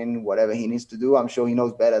restructuring, whatever he needs to do. I'm sure he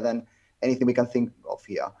knows better than anything we can think of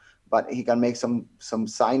here. But he can make some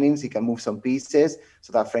signings, he can move some pieces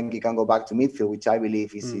so that Frankie can go back to midfield, which I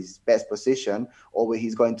believe is his best position, or where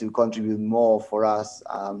he's going to contribute more for us,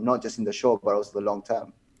 not just in the short, but also the long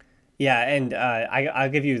term. Yeah, and I'll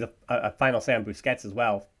give you a final say on Busquets as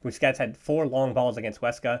well. Busquets had 4 long balls against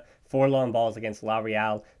Huesca, 4 long balls against La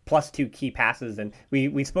Real, plus 2 key passes. And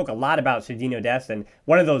we spoke a lot about Serginho Dest, and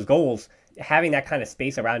one of those goals, having that kind of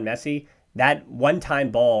space around Messi, that one-time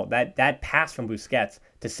ball, that pass from Busquets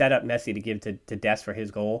to set up Messi to give to Dest for his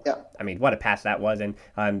goal. Yeah. I mean, what a pass that was. And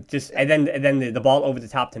then the ball over the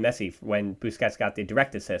top to Messi when Busquets got the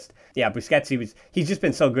direct assist. Yeah, Busquets, he's just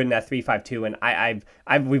been so good in that 3-5-2. And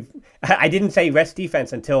I didn't say rest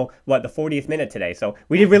defense until the 40th minute today. So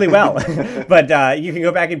we did really well. But you can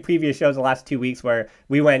go back in previous shows the last 2 weeks where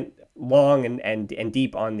we went long and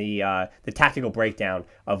deep on the tactical breakdown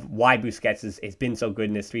of why Busquets has been so good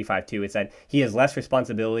in this 3-5-2. It's that he has less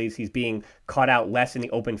responsibilities, he's being caught out less in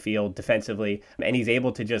the open field defensively, and he's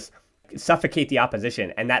able to just suffocate the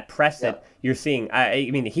opposition. And that press that you're seeing, I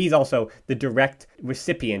mean, he's also the direct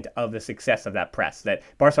recipient of the success of that press, that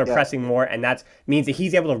Barca are pressing more, and that means that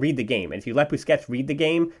he's able to read the game. And if you let Busquets read the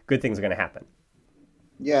game, good things are going to happen.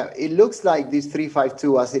 Yeah, it looks like this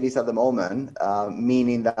 3-5-2 as it is at the moment,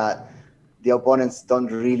 meaning that the opponents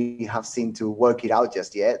don't really have seemed to work it out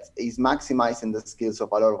just yet, is maximizing the skills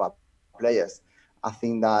of a lot of our players. I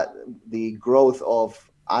think that the growth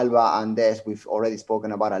of Alba and Dest, we've already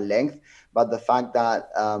spoken about at length, but the fact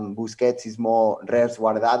that Busquets is more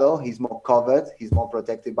resguardado, he's more covered, he's more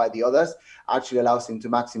protected by the others, actually allows him to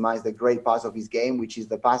maximize the great parts of his game, which is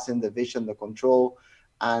the passing, the vision, the control,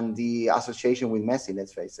 and the association with Messi,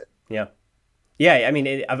 let's face it. Yeah. Yeah, I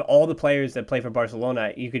mean, of all the players that play for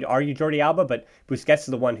Barcelona, you could argue Jordi Alba, but Busquets is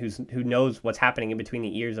the one who knows what's happening in between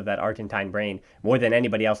the ears of that Argentine brain more than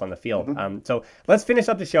anybody else on the field. Mm-hmm. So let's finish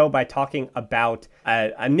up the show by talking about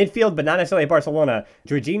a midfield, but not necessarily Barcelona.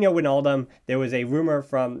 Jorginho Wijnaldum, there was a rumor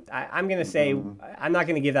from, I'm going to say, I'm not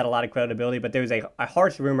going to give that a lot of credibility, but there was a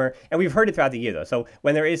harsh rumor, and we've heard it throughout the year, though. So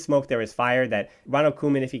when there is smoke, there is fire, that Ronald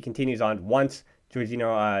Koeman, if he continues on, wants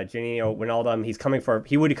Jorginho Wijnaldum,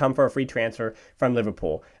 he would come for a free transfer from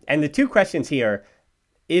Liverpool. And the two questions here,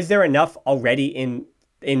 is there enough already in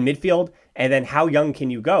midfield? And then how young can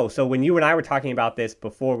you go? So when you and I were talking about this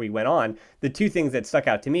before we went on, the two things that stuck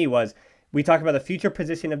out to me was, we talked about the future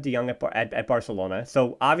position of De Jong at Barcelona.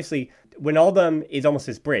 So obviously, Wijnaldum is almost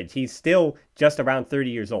his bridge. He's still just around 30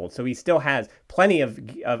 years old. So he still has plenty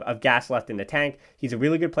of gas left in the tank. He's a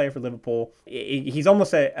really good player for Liverpool. He's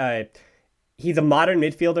almost he's a modern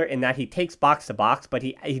midfielder in that he takes box to box, but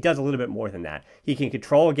he does a little bit more than that. He can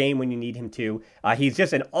control a game when you need him to. He's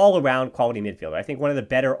just an all-around quality midfielder. I think one of the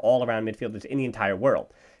better all-around midfielders in the entire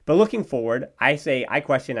world. But looking forward, I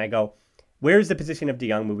go, where's the position of De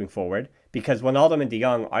Jong moving forward? Because Wijnaldum and De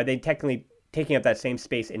Jong, are they technically taking up that same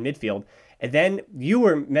space in midfield? And then you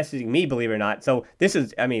were messaging me, believe it or not. So this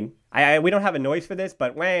is, we don't have a noise for this,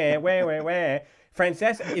 but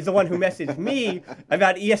Frances is the one who messaged me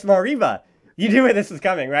about ES Mariba. You knew where this was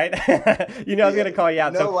coming, right? You know I was going to call you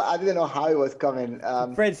out. No, I didn't know how it was coming.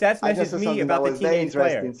 Frances messaged me about the teenage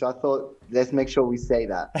player. So I thought, let's make sure we say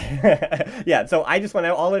that. Yeah, so I just want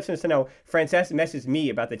all listeners to know, Frances messaged me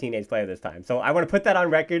about the teenage player this time. So I want to put that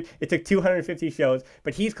on record. It took 250 shows,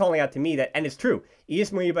 but he's calling out to me that, and it's true,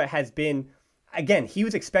 ES Mariba has been, again, he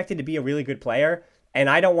was expected to be a really good player, and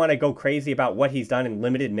I don't want to go crazy about what he's done in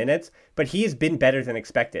limited minutes, but he has been better than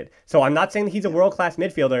expected. So I'm not saying that he's a world-class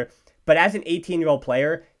midfielder, but as an 18-year-old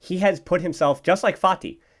player, he has put himself, just like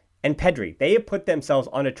Fati and Pedri, they have put themselves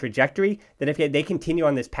on a trajectory that if they continue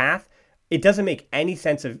on this path, it doesn't make any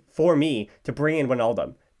sense for me to bring in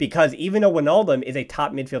Wijnaldum. Because even though Wijnaldum is a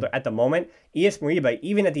top midfielder at the moment, ES Mariba,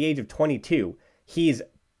 even at the age of 22, he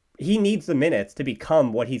needs the minutes to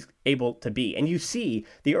become what he's able to be. And you see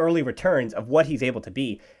the early returns of what he's able to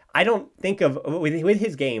be. I don't think of, with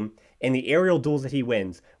his game and the aerial duels that he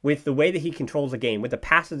wins, with the way that he controls the game, with the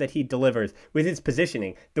passes that he delivers, with his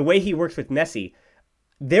positioning, the way he works with Messi,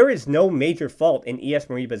 there is no major fault in ES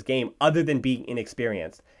Mariba's game other than being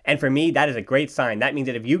inexperienced. And for me, that is a great sign. That means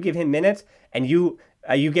that if you give him minutes and you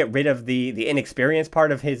get rid of the inexperienced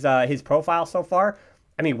part of his profile so far,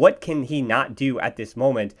 what can he not do at this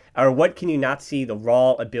moment? Or what can you not see the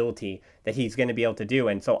raw ability that he's going to be able to do?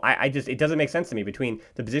 And so it doesn't make sense to me between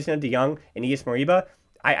the position of De Jong and ES Mariba.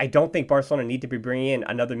 I don't think Barcelona need to be bringing in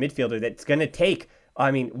another midfielder that's going to take,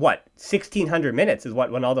 1,600 minutes is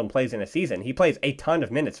what Wijnaldum plays in a season. He plays a ton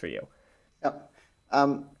of minutes for you.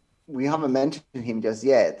 Yeah. We haven't mentioned him just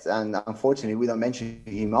yet, and unfortunately we don't mention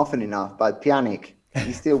him often enough, but Pjanic,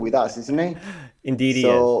 he's still with us, isn't he? Indeed he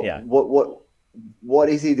is, yeah. What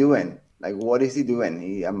is he doing? What is he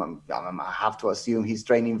doing? I have to assume he's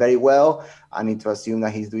training very well. I need to assume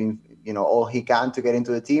that he's doing, all he can to get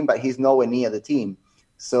into the team, but he's nowhere near the team.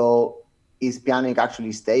 So is Pjanic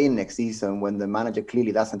actually staying next season when the manager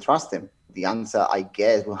clearly doesn't trust him? The answer, I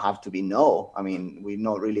guess, will have to be no. We're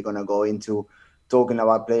not really going to go into talking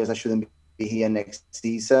about players that shouldn't be here next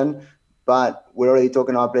season, but we're already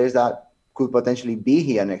talking about players that could potentially be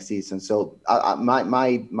here next season. So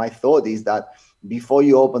my thought is that before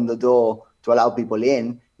you open the door to allow people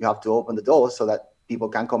in, you have to open the door so that people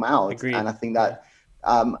can come out. Agreed. And I think that,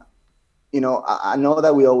 I know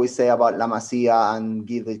that we always say about La Masia and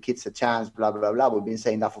give the kids a chance, blah, blah, blah. We've been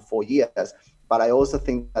saying that for 4 years. But I also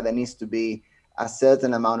think that there needs to be a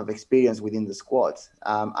certain amount of experience within the squad.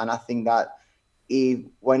 And I think that if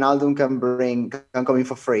Wijnaldum can come in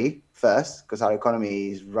for free first, because our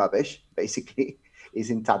economy is rubbish, basically, is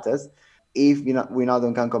in tatters. If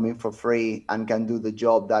Wijnaldum can come in for free and can do the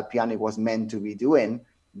job that Pjanic was meant to be doing,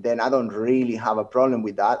 then I don't really have a problem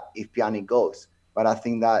with that if Pjanic goes. But I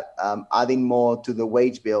think that adding more to the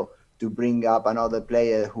wage bill to bring up another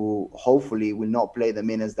player who hopefully will not play the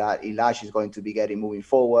minutes that Ilash is going to be getting moving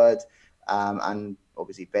forward, and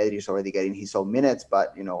obviously Pedri is already getting his own minutes,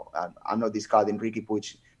 but I'm not discarding Riqui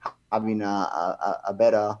Puig having a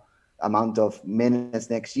better amount of minutes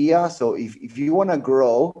next year. So if you want to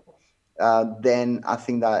grow, then I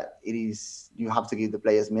think that you have to give the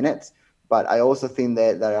players minutes. But I also think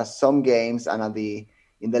that there are some games, and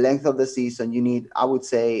in the length of the season, you need, I would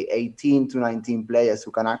say, 18 to 19 players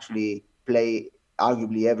who can actually play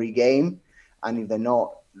arguably every game. And if they're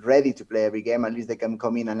not ready to play every game, at least they can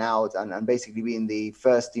come in and out and basically be in the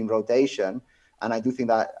first team rotation. And I do think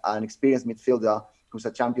that an experienced midfielder who's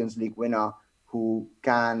a Champions League winner, who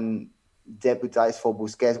can deputize for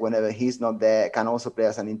Busquets whenever he's not there, can also play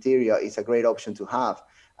as an interior, is a great option to have.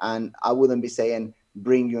 And I wouldn't be saying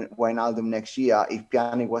bring Wijnaldum next year if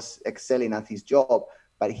Pjanic was excelling at his job,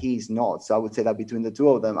 but he's not. So I would say that between the two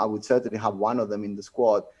of them, I would certainly have one of them in the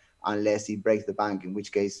squad unless he breaks the bank, in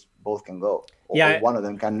which case both can go. Or one of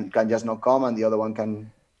them can just not come and the other one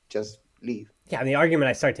can just leave. Yeah, and the argument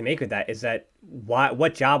I start to make with that is that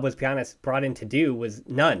what job was Pjanic brought in to do was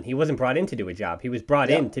none. He wasn't brought in to do a job. He was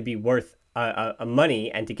brought in to be worth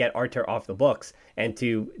money and to get Arthur off the books and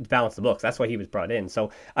to balance the books. That's why he was brought in.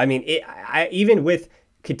 So, even with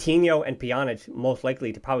Coutinho and Pjanic most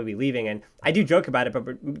likely to probably be leaving. And I do joke about it, but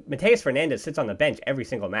Mateus Fernandes sits on the bench every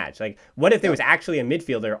single match. Like, what if there was actually a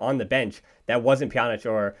midfielder on the bench that wasn't Pjanic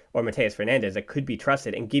or Mateus Fernandes that could be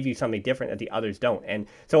trusted and give you something different that the others don't? And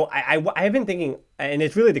so I have been thinking, and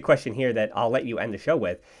it's really the question here that I'll let you end the show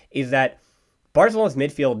with, is that Barcelona's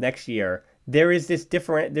midfield next year, there's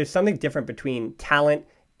something different between talent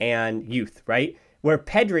and youth, right? Where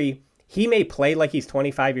Pedri, he may play like he's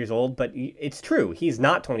 25 years old, but it's true. He's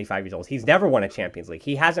not 25 years old. He's never won a Champions League.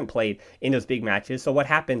 He hasn't played in those big matches. So what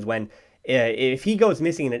happens when, if he goes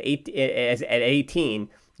missing at 18,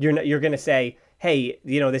 you're going to say, hey,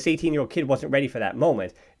 this 18-year-old kid wasn't ready for that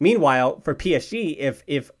moment. Meanwhile, for PSG,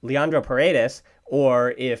 if Leandro Paredes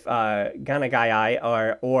or if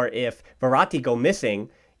Ganagai or if Verratti go missing,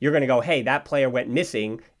 you're going to go, hey, that player went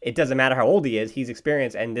missing. It doesn't matter how old he is. He's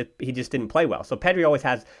experienced, and he just didn't play well. So Pedri always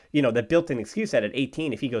has, the built-in excuse that at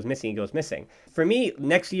 18, if he goes missing, he goes missing. For me,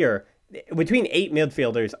 next year, between 8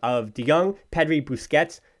 midfielders of De Jong, Pedri,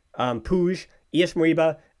 Busquets, Puig, Ias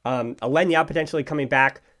Moriba, Alenya potentially coming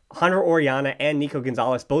back, Hunter Oriana and Nico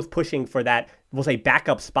Gonzalez both pushing for that, we'll say,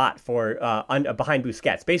 backup spot for behind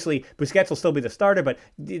Busquets. Basically, Busquets will still be the starter, but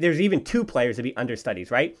there's even 2 players to be understudies,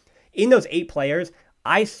 right? In those 8 players,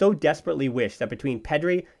 I so desperately wish that between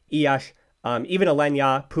Pedri, Ias, even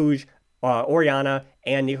Alenya, Puig, Oriana,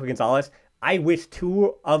 and Nico Gonzalez, I wish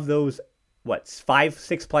 2 of those, 5,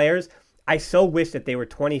 6 players, I so wish that they were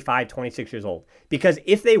 25, 26 years old. Because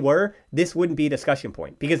if they were, this wouldn't be a discussion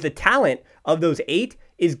point. Because the talent of those 8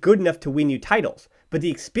 is good enough to win you titles. But the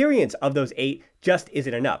experience of those 8 just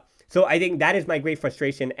isn't enough. So I think that is my great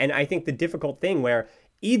frustration. And I think the difficult thing where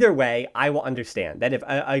either way, I will understand that if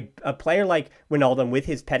a player like Wijnaldum with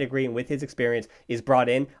his pedigree and with his experience is brought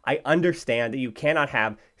in, I understand that you cannot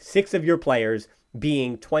have 6 of your players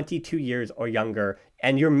being 22 years or younger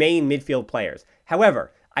and your main midfield players.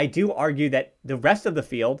 However, I do argue that the rest of the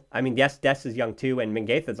field, I mean, yes, Dest is young too, and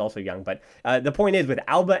Mingueza is also young, but the point is with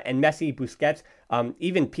Alba and Messi, Busquets,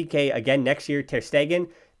 even Piqué again next year, Ter Stegen,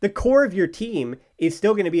 the core of your team is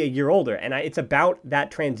still going to be a year older, and it's about that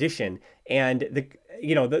transition. And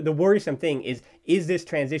the worrisome thing is this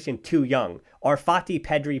transition too young? Are Fati,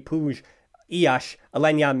 Pedri, Puig, Ias,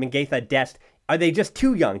 Alenya, Mingueza, Dest, are they just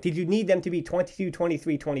too young? Did you need them to be 22,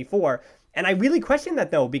 23, 24? And I really question that,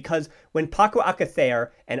 though, because when Paco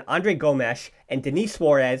Alcacer and Andre Gomes and Denis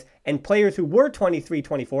Suarez and players who were 23,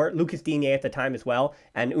 24, Lucas Digne at the time as well,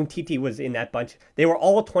 and Umtiti was in that bunch, they were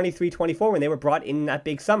all 23, 24 when they were brought in that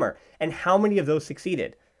big summer. And how many of those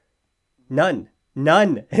succeeded? None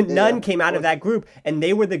came out of that group, and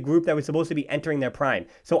they were the group that was supposed to be entering their prime.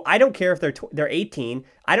 So I don't care if they're 18.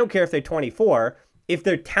 I don't care if they're 24. If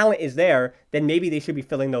their talent is there, then maybe they should be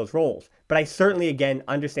filling those roles. But I certainly, again,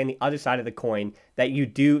 understand the other side of the coin that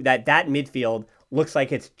that midfield looks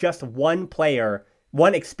like it's just one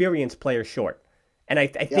experienced player short. And I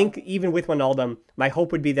think even with Wijnaldum, my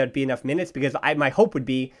hope would be there'd be enough minutes because my hope would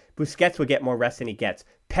be Busquets would get more rest than he gets.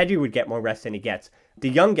 Pedri would get more rest than he gets. De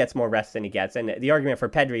Jong gets more rest than he gets. And the argument for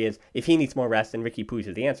Pedri is if he needs more rest, then Ricky Puig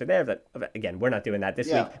is the answer there. But again, we're not doing that this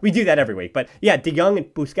week. We do that every week. But yeah, De Jong and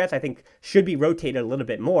Busquets, I think, should be rotated a little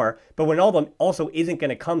bit more. But Wijnaldum also isn't going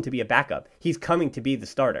to come to be a backup. He's coming to be the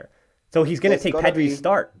starter. So he's going to take Pedri's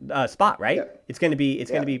spot, right? Yeah. It's going to be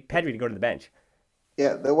Pedri to go to the bench.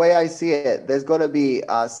 Yeah, the way I see it, there's got to be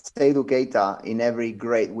a Seydou Keita in every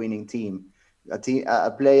great winning team.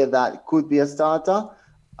 A player that could be a starter,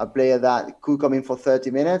 a player that could come in for 30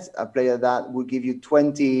 minutes, a player that would give you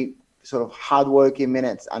 20 sort of hard-working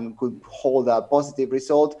minutes and could hold a positive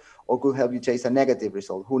result or could help you chase a negative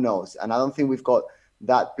result. Who knows? And I don't think we've got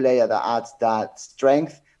that player that adds that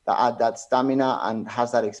strength, that adds that stamina and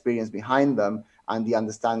has that experience behind them and the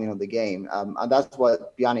understanding of the game. And that's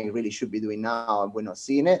what Pjanic really should be doing now, and we're not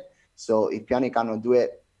seeing it. So if Pjanic cannot do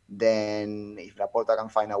it, then if Laporta can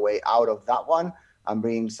find a way out of that one and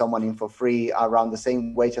bring someone in for free around the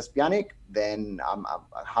same wage as Pjanic, then I'm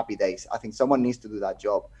happy days. I think someone needs to do that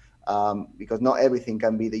job because not everything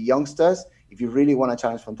can be the youngsters. If you really want to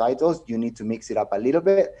challenge for titles, you need to mix it up a little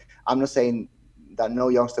bit. I'm not saying that no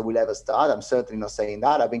youngster will ever start. I'm certainly not saying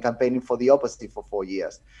that. I've been campaigning for the opposite for 4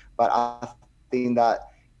 years. But I think that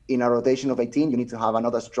in a rotation of 18, you need to have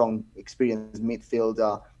another strong, experienced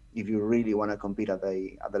midfielder if you really want to compete at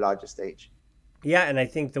the larger stage. Yeah, and I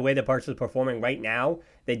think the way that Barca is performing right now,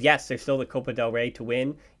 that yes, there's still the Copa del Rey to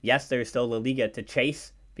win. Yes, there's still La Liga to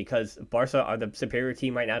chase because Barca are the superior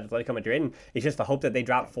team right now to Atletico Madrid. And it's just the hope that they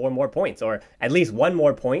drop 4 more points or at least 1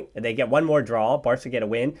 more point and they get 1 more draw, Barca get a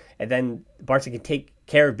win, and then Barca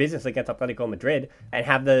care of business against Atletico Madrid and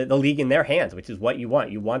have the league in their hands, which is what you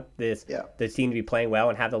want. You want the team to be playing well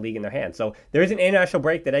and have the league in their hands. So there is an international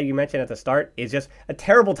break that you mentioned at the start is just a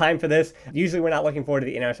terrible time for this. Usually we're not looking forward to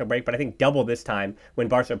the international break, but I think double this time when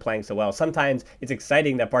Barca are playing so well. Sometimes it's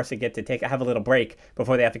exciting that Barca get to have a little break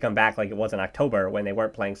before they have to come back like it was in October when they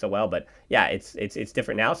weren't playing so well. But yeah, it's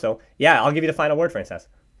different now. So yeah, I'll give you the final word, Frances.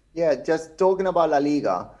 Yeah, just talking about La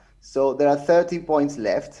Liga. So there are 30 points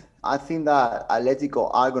left. I think that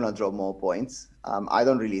Atletico are going to drop more points. I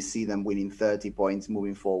don't really see them winning 30 points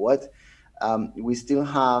moving forward. We still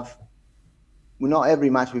have, not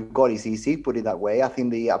every match we've got is easy, put it that way. I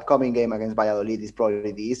think the upcoming game against Valladolid is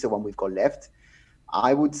probably the easiest one we've got left.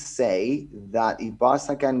 I would say that if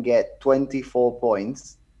Barca can get 24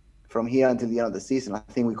 points from here until the end of the season, I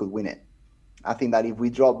think we could win it. I think that if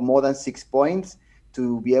we drop more than 6 points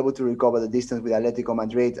to be able to recover the distance with Atletico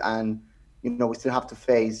Madrid, and we still have to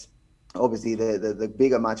face, obviously, the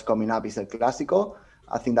bigger match coming up is El Clásico.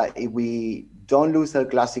 I think that if we don't lose El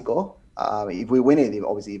Clásico, if we win it,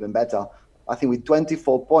 obviously even better. I think with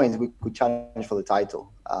 24 points, we could challenge for the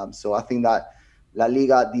title. So I think that La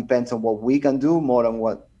Liga depends on what we can do more than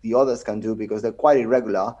what the others can do, because they're quite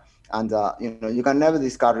irregular. And, you can never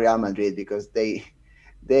discard Real Madrid because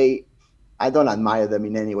I don't admire them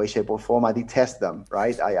in any way, shape, or form. I detest them,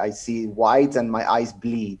 right? I see white and my eyes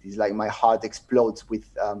bleed. It's like my heart explodes with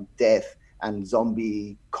death and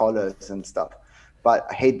zombie colors and stuff. But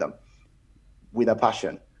I hate them with a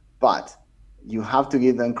passion. But you have to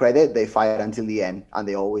give them credit. They fight until the end, and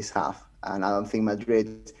they always have. And I don't think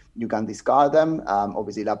Madrid, you can discard them.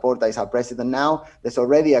 Obviously, Laporta is our president now. There's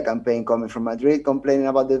already a campaign coming from Madrid complaining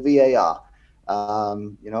about the VAR.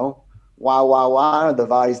 Wow, the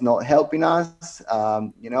VAR is not helping us.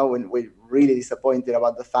 When we're really disappointed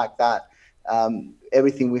about the fact that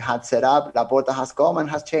everything we had set up, Laporta has come and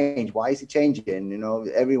has changed. Why is he changing?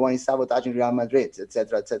 Everyone is sabotaging Real Madrid,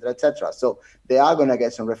 etc., etc., etc. So they are going to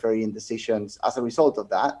get some refereeing decisions as a result of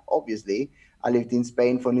that. Obviously, I lived in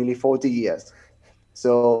Spain for nearly 40 years.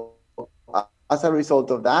 So as a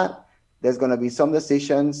result of that, there's going to be some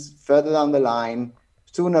decisions further down the line,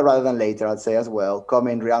 sooner rather than later, I'd say as well,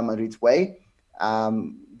 coming Real Madrid's way.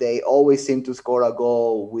 They always seem to score a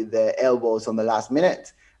goal with their elbows on the last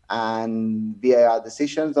minute, and VAR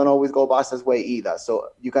decisions don't always go Barca's way either. So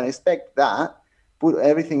you can expect that. Put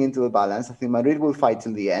everything into the balance. I think Madrid will fight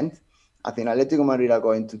till the end. I think Atletico Madrid are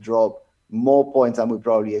going to drop more points than we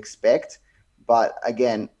probably expect. But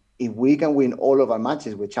again, if we can win all of our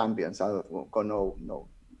matches, we're champions. I've got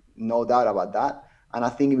no doubt about that. And I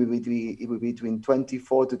think it will be between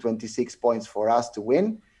 24 to 26 points for us to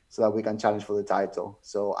win so that we can challenge for the title.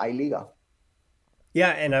 So, Liga.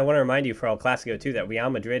 Yeah, and I want to remind you for El Clásico, too, that Real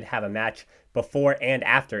Madrid have a match before and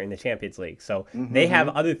after in the Champions League. So they have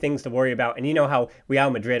other things to worry about. And you know how Real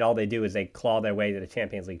Madrid, all they do is they claw their way to the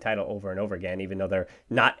Champions League title over and over again, even though they're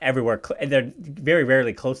not everywhere. They're very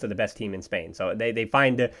rarely close to the best team in Spain. So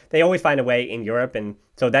they always find a way in Europe. And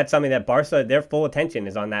so that's something that Barca, their full attention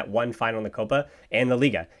is on that one final in the Copa and the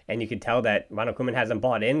Liga. And you can tell that Ronald Koeman hasn't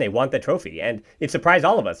bought in. They want the trophy. And it surprised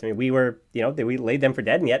all of us. I mean, we laid them for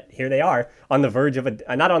dead, and yet here they are on the verge of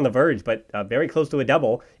not on the verge, but very close to a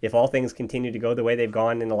double if all things continue to go the way they've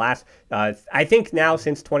gone in the last, I think now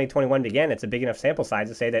since 2021 began, it's a big enough sample size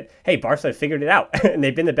to say that, hey, Barca figured it out. And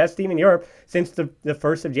they've been the best team in Europe since the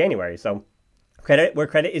 1st of January. So credit where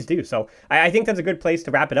credit is due. So I think that's a good place to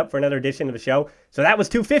wrap it up for another edition of the show. So that was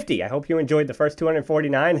 250. I hope you enjoyed the first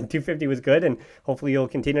 249, and 250 was good, and hopefully you'll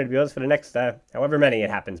continue to be with us for the next however many it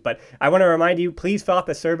happens. But I want to remind you, please fill out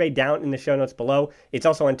the survey down in the show notes below. It's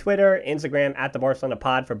also on Twitter, Instagram, at the Barcelona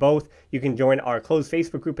Pod for both. You can join our closed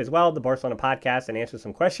Facebook group as well, the Barcelona Podcast, and answer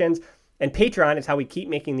some questions. And Patreon is how we keep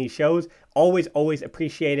making these shows. Always, always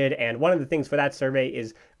appreciated. And one of the things for that survey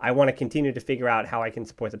is I want to continue to figure out how I can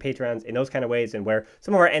support the Patreons in those kind of ways and where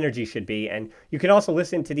some of our energy should be. And you can also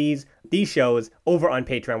listen to these shows over on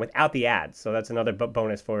Patreon without the ads. So that's another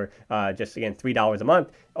bonus for just, again, $3 a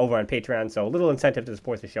month over on Patreon. So a little incentive to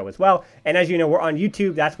support the show as well. And as you know, we're on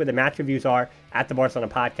YouTube. That's where the match reviews are at the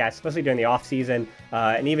Barcelona Podcast, especially during the off season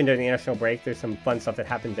and even during the international break. There's some fun stuff that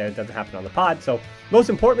happens there that doesn't happen on the pod. So most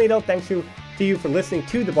importantly, though, thanks to you for listening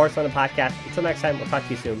to the Barcelona Podcast. Until next time, we'll talk to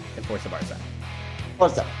you soon, and Forza Barça.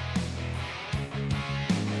 Forza.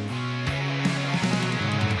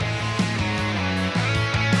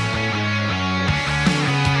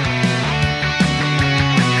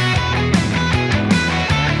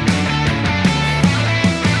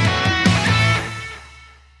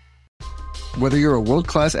 Whether you're a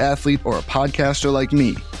world-class athlete or a podcaster like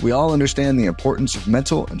me, we all understand the importance of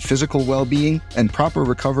mental and physical well-being and proper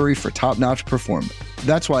recovery for top-notch performance.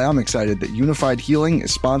 That's why I'm excited that Unified Healing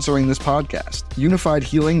is sponsoring this podcast. Unified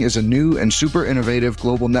Healing is a new and super innovative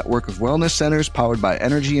global network of wellness centers powered by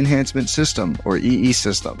Energy Enhancement System, or EE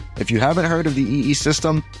System. If you haven't heard of the EE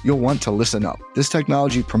System, you'll want to listen up. This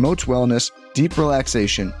technology promotes wellness, deep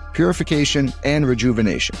relaxation, purification, and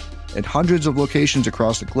rejuvenation. In hundreds of locations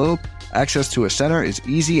across the globe, access to a center is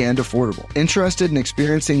easy and affordable. Interested in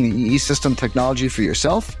experiencing the EE System technology for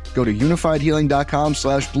yourself? Go to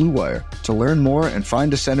unifiedhealing.com/bluewire to learn more and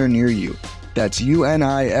find a center near you. That's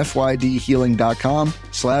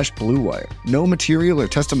unifydhealing.com/bluewire. No material or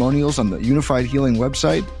testimonials on the Unified Healing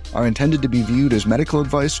website are intended to be viewed as medical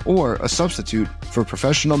advice or a substitute for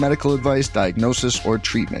professional medical advice, diagnosis, or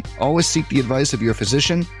treatment. Always seek the advice of your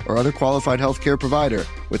physician or other qualified healthcare provider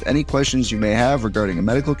with any questions you may have regarding a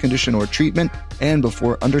medical condition or treatment and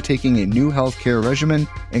before undertaking a new healthcare regimen,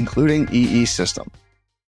 including EE System.